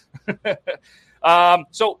 So,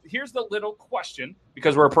 so here's the little question,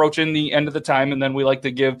 because we're approaching the end of the time, and then we like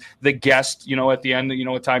to give the guest, at the end,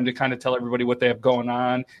 a time to kind of tell everybody what they have going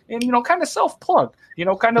on and, kind of self-plug,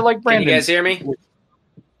 kind of like Brandon. Can you guys hear me?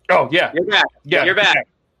 Oh, yeah. You're back. Yeah. You're back.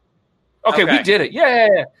 Okay, we did it.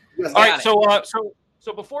 Yeah. All right,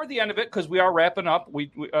 So before the end of it, because we are wrapping up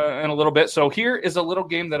we in a little bit, so here is a little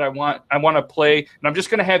game that I want to play, and I'm just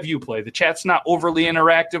going to have you play. The chat's not overly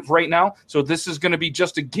interactive right now, so this is going to be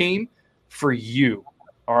just a game for you.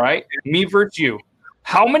 All right? Me versus you.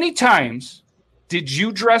 How many times did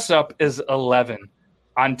you dress up as 11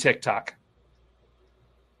 on TikTok?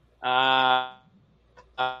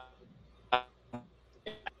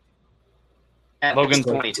 Logan's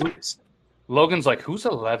 20 times. Logan's like, who's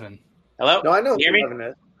 11? Hello? No, I know. You hear me? 11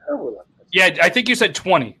 is. Yeah, I think you said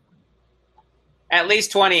 20. At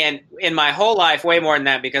least 20, and in my whole life, way more than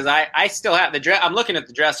that, because I still have the dress. I'm looking at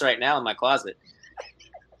the dress right now in my closet.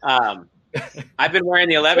 I've been wearing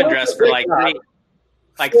the 11 dress for like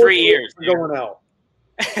 3 years. Going out.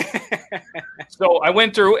 So I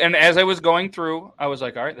went through, and as I was going through, I was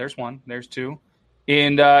like, all right, there's one, there's two.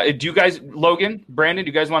 And do you guys, Logan, Brandon, do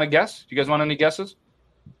you guys want to guess? Do you guys want any guesses?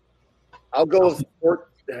 I'll go with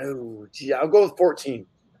I'll go with 14.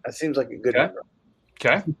 That seems like a good number.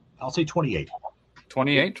 Okay. I'll say 28.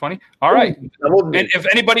 28, 20. All right. And if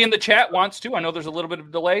anybody in the chat wants to, I know there's a little bit of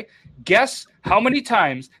delay, guess how many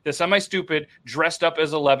times the SemiStupid dressed up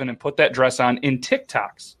as 11 and put that dress on in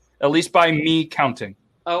TikToks, at least by me counting.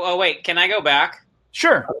 Oh, wait. Can I go back?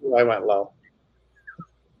 Sure. I went low.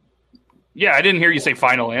 Yeah, I didn't hear you say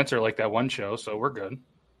final answer like that one show, so we're good.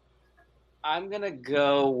 I'm going to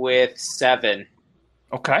go with 7.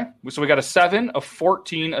 Okay. So we got a 7, a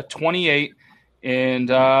 14, a 28, and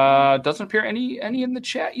doesn't appear any in the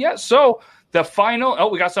chat yet. So the final,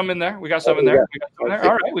 we got some in there. We got some in there. All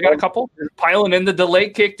right, we got a couple piling in. The delay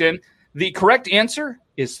kicked in. The correct answer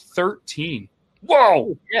is 13.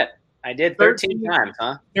 Whoa. Yeah, I did 13 times,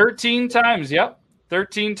 huh? 13 times, yep.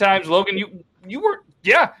 13 times. Logan, you were,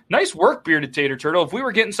 nice work, Bearded Tater Turtle. If we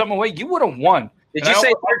were getting some away, you would have won. Did you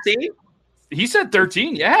say 13? He said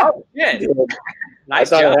 13, yeah. Oh, yeah. Nice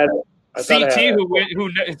job. CT,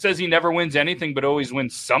 who says he never wins anything but always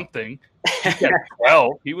wins something. He got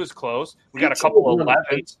 12. He was close. We got a couple of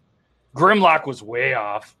 11s. Grimlock was way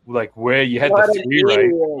off. You had the 3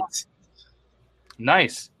 right.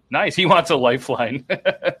 Nice. He wants a lifeline.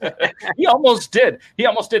 He almost did.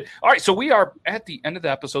 All right, so we are at the end of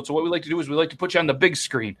the episode. So what we like to do is we like to put you on the big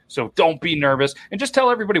screen. So don't be nervous. And just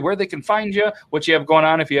tell everybody where they can find you, what you have going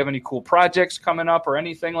on, if you have any cool projects coming up or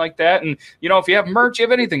anything like that. And, if you have merch, you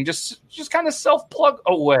have anything, just kind of self-plug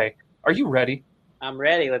away. Are you ready? I'm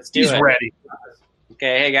ready. Let's do it. He's ready.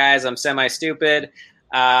 Okay, hey, guys, I'm SemiStupid.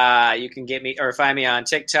 You can get me or find me on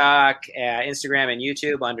TikTok, Instagram, and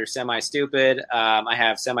YouTube under SemiStupid. I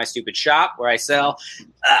have SemiStupid Shop where I sell.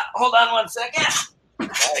 Hold on one second.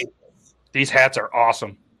 These hats are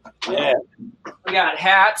awesome. Yeah, we got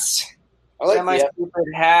hats,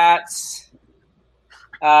 SemiStupid hats,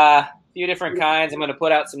 a few different kinds. I'm going to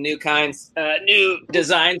put out some new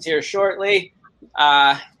designs here shortly.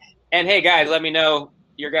 And hey, guys, let me know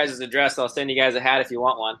your guys' address. I'll send you guys a hat if you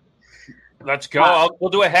want one. Let's go. We'll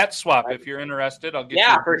do a hat swap if you're interested. I'll get you.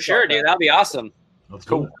 Yeah, for sure, dude. That'll be awesome. That's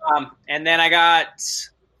cool. And then I got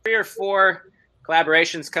 3 or 4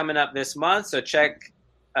 collaborations coming up this month. So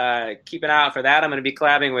keep an eye out for that. I'm going to be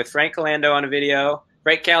collabing with Frank Caliendo on a video.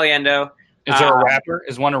 Frank Caliendo. Is there a rapper?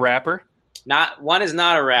 Is one a rapper? One is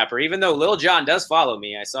not a rapper. Even though Lil Jon does follow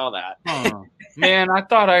me, I saw that. Oh, man, I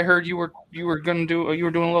thought I heard you were doing a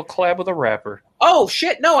little collab with a rapper. Oh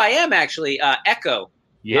shit! No, I am actually Echo.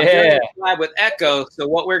 Yeah, collab with Echo. So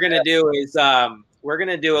what we're gonna do is we're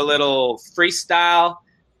gonna do a little freestyle,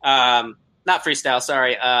 not freestyle.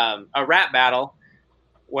 Sorry, a rap battle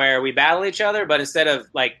where we battle each other, but instead of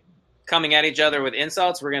coming at each other with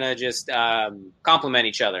insults, we're gonna just compliment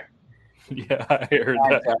each other. Yeah, I heard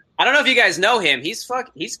that. I don't know if you guys know him. He's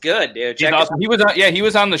good, dude. He's awesome. He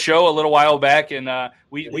was on the show a little while back, and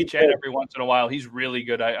we chat every once in a while. He's really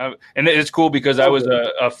good. And it's cool because I was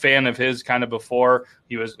a fan of his kind of before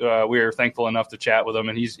he was. We were thankful enough to chat with him,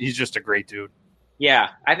 and he's just a great dude. Yeah,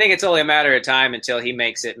 I think it's only a matter of time until he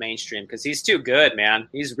makes it mainstream because he's too good, man.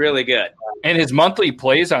 He's really good. And his monthly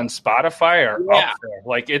plays on Spotify are up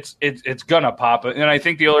there. It's gonna pop. And I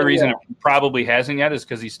think the only reason it probably hasn't yet is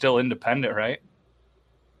because he's still independent, right?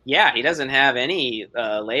 Yeah, he doesn't have any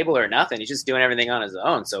label or nothing. He's just doing everything on his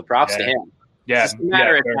own. So props to him. Yeah, it's just a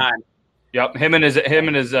matter of time. Yep, him and his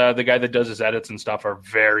the guy that does his edits and stuff are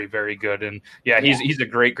very, very good, and he's a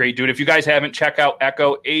great dude. If you guys haven't, check out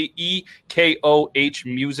Echo AEKOH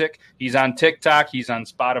Music. He's on TikTok, he's on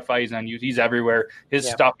Spotify, he's on YouTube, he's everywhere. His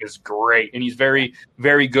stuff is great, and he's very,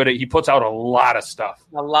 very good at. He puts out a lot of stuff,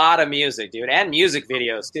 a lot of music, dude, and music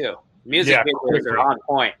videos too. Music videos are on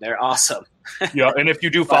point. They're awesome. Yeah, and if you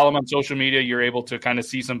do follow him on social media, you're able to kind of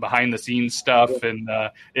see some behind the scenes stuff, and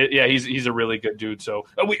he's a really good dude. So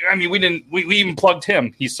we even plugged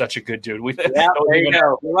him. He's such a good dude. There you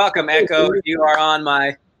go. You're welcome, Echo. You are on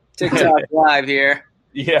my TikTok live here.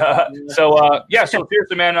 Yeah. So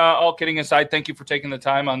seriously, man. All kidding aside, thank you for taking the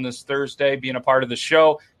time on this Thursday, being a part of the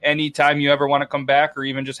show. Anytime you ever want to come back, or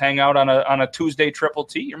even just hang out on a Tuesday Triple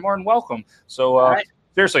T, you're more than welcome. So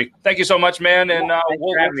seriously, thank you so much, man. And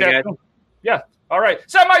we'll chat soon. Yeah. All right.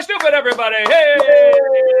 SemiStupid, everybody.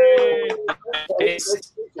 Hey.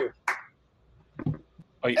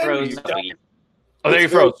 Oh, you froze. Oh, there you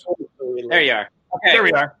froze. There you are. Okay. There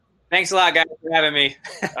we are. Thanks a lot, guys, for having me.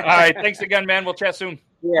 All right. Thanks again, man. We'll chat soon.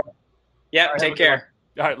 Yeah. Yep. Right, take care.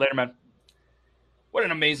 All right. Later, man. What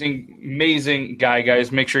an amazing guy,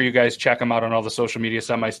 guys. Make sure you guys check him out on all the social media.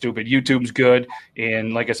 SemiStupid. YouTube's good.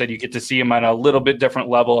 And like I said, you get to see him on a little bit different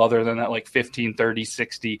level other than that 15, 30,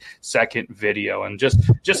 60-second video. And just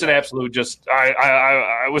an absolute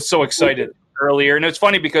I was so excited earlier. And it's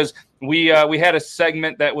funny because we had a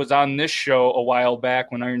segment that was on this show a while back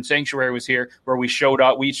when Iron Sanctuary was here where we showed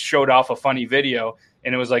off a funny video.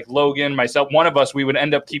 and it was like Logan, myself, one of us, we would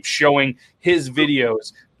end up keep showing his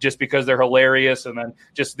videos just because they're hilarious, and then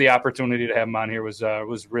just the opportunity to have him on here was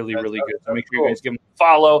really, really good. So make sure you guys give him a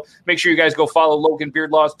follow. Make sure you guys go follow Logan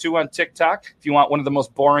Beardlaws 2 on TikTok if you want one of the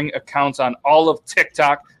most boring accounts on all of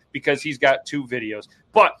TikTok, because he's got 2 videos.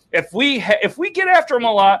 But if we get after him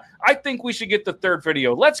a lot, I think we should get the 3rd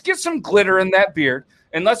video. Let's get some glitter in that beard,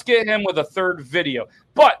 and let's get him with a 3rd video.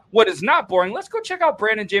 But what is not boring, let's go check out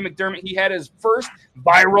Brandon J. McDermott. He had his first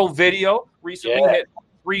viral video recently, hit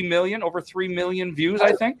 3 million, over 3 million views,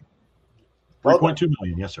 I think. 3.2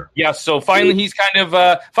 million, yes, sir. Yeah, so finally he's kind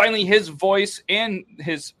of finally his voice and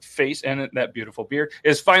his face and that beautiful beard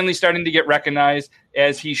is finally starting to get recognized,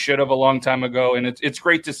 as he should have a long time ago, and it's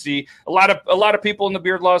great to see. A lot of people in the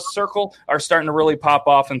Beard Laws circle are starting to really pop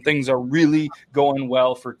off, and things are really going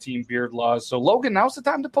well for Team Beard Laws. So Logan, now's the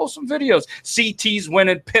time to post some videos. CT's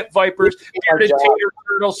winning, Pit Vipers, Bearded Tater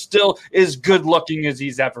Turtle still as good looking as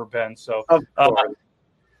he's ever been. So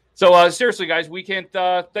So seriously, guys, we can't.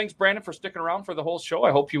 Thanks, Brandon, for sticking around for the whole show.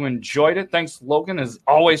 I hope you enjoyed it. Thanks, Logan, as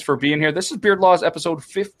always, for being here. This is Beard Laws episode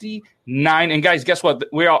 59. And guys, guess what?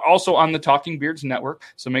 We are also on the Talking Beards Network,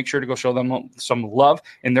 so make sure to go show them some love.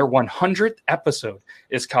 And their 100th episode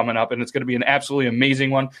is coming up, and it's going to be an absolutely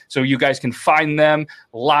amazing one. So you guys can find them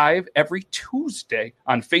live every Tuesday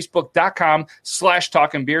on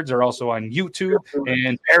Facebook.com/TalkingBeards. They're also on YouTube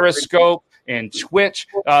and Periscope and Twitch.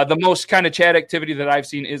 The most kind of chat activity that I've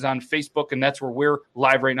seen is on Facebook, and that's where we're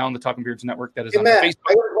live right now on the Talking Beards Network. That is on Matt, Facebook.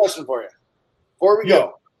 I got a question for you. Before we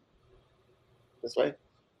go, this way.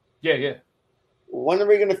 Yeah. When are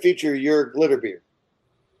we going to feature your glitter beard?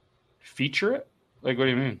 Feature it? Like, what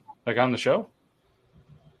do you mean? Like on the show?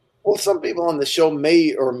 Well, some people on the show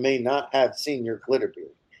may or may not have seen your glitter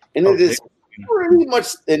beard, and it is pretty much.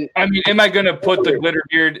 I mean, am I going to put the glitter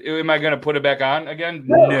beard? Am I going to put it back on again?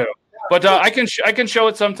 No. But I can show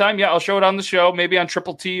it sometime. Yeah, I'll show it on the show, maybe on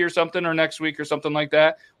Triple T or something, or next week or something like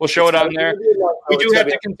that. We'll show it on there. We do have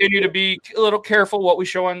to continue to be a little careful what we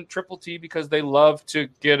show on Triple T, because they love to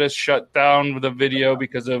get us shut down with a video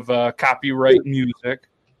because of copyright music.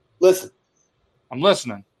 Listen. I'm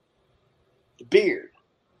listening. The beard,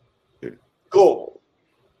 gold,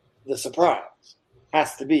 the surprise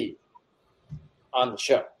has to be on the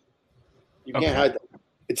show. You can't hide that.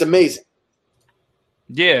 It's amazing.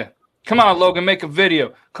 Yeah. Come on, Logan, make a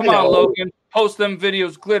video. Come on, Logan, post them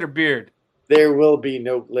videos, glitter beard. There will be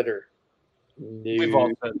no glitter. No. We've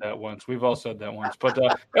all said that once. But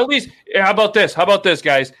at least, how about this? How about this,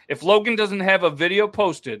 guys? If Logan doesn't have a video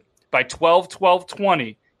posted by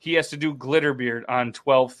 12/12/20, he has to do glitter beard on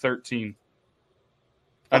 12/13.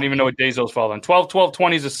 I don't even know what days those fall on.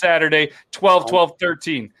 12/12/20 is a Saturday.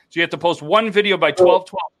 12/12/13. So you have to post one video by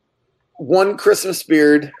 12/12. One Christmas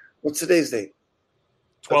beard. What's today's date?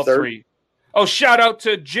 12/3. Oh, shout out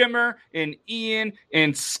to Jimmer and Ian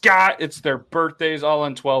and Scott. It's their birthdays all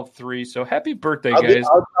on 12/3. So happy birthday, guys.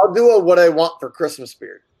 I'll do what I want for Christmas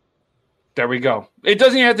beard. There we go. It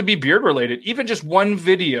doesn't even have to be beard related. Even just one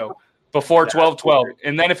video before 12/12.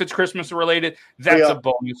 And then if it's Christmas related, that's a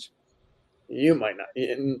bonus. You might not.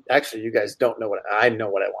 Actually, you guys don't know I know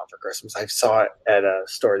what I want for Christmas. I saw it at a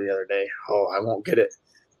store the other day. Oh, I won't get it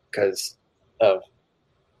because of,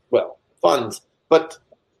 funds. But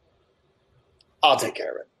I'll take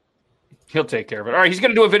care of it. He'll take care of it. All right, he's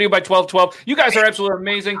going to do a video by 12/12. You guys are absolutely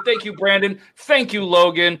amazing. Thank you, Brandon. Thank you,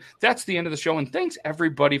 Logan. That's the end of the show, and thanks,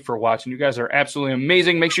 everybody, for watching. You guys are absolutely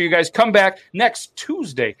amazing. Make sure you guys come back next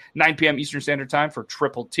Tuesday, 9 p.m. Eastern Standard Time for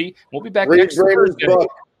Triple T. We'll be back next Thursday.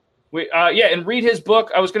 And read his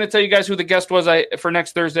book. I was going to tell you guys who the guest was for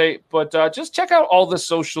next Thursday, but just check out all the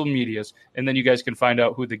social medias, and then you guys can find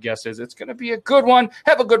out who the guest is. It's going to be a good one.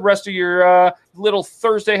 Have a good rest of your little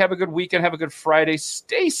Thursday. Have a good weekend. Have a good Friday.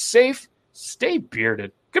 Stay safe. Stay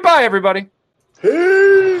bearded. Goodbye, everybody.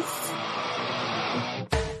 Peace.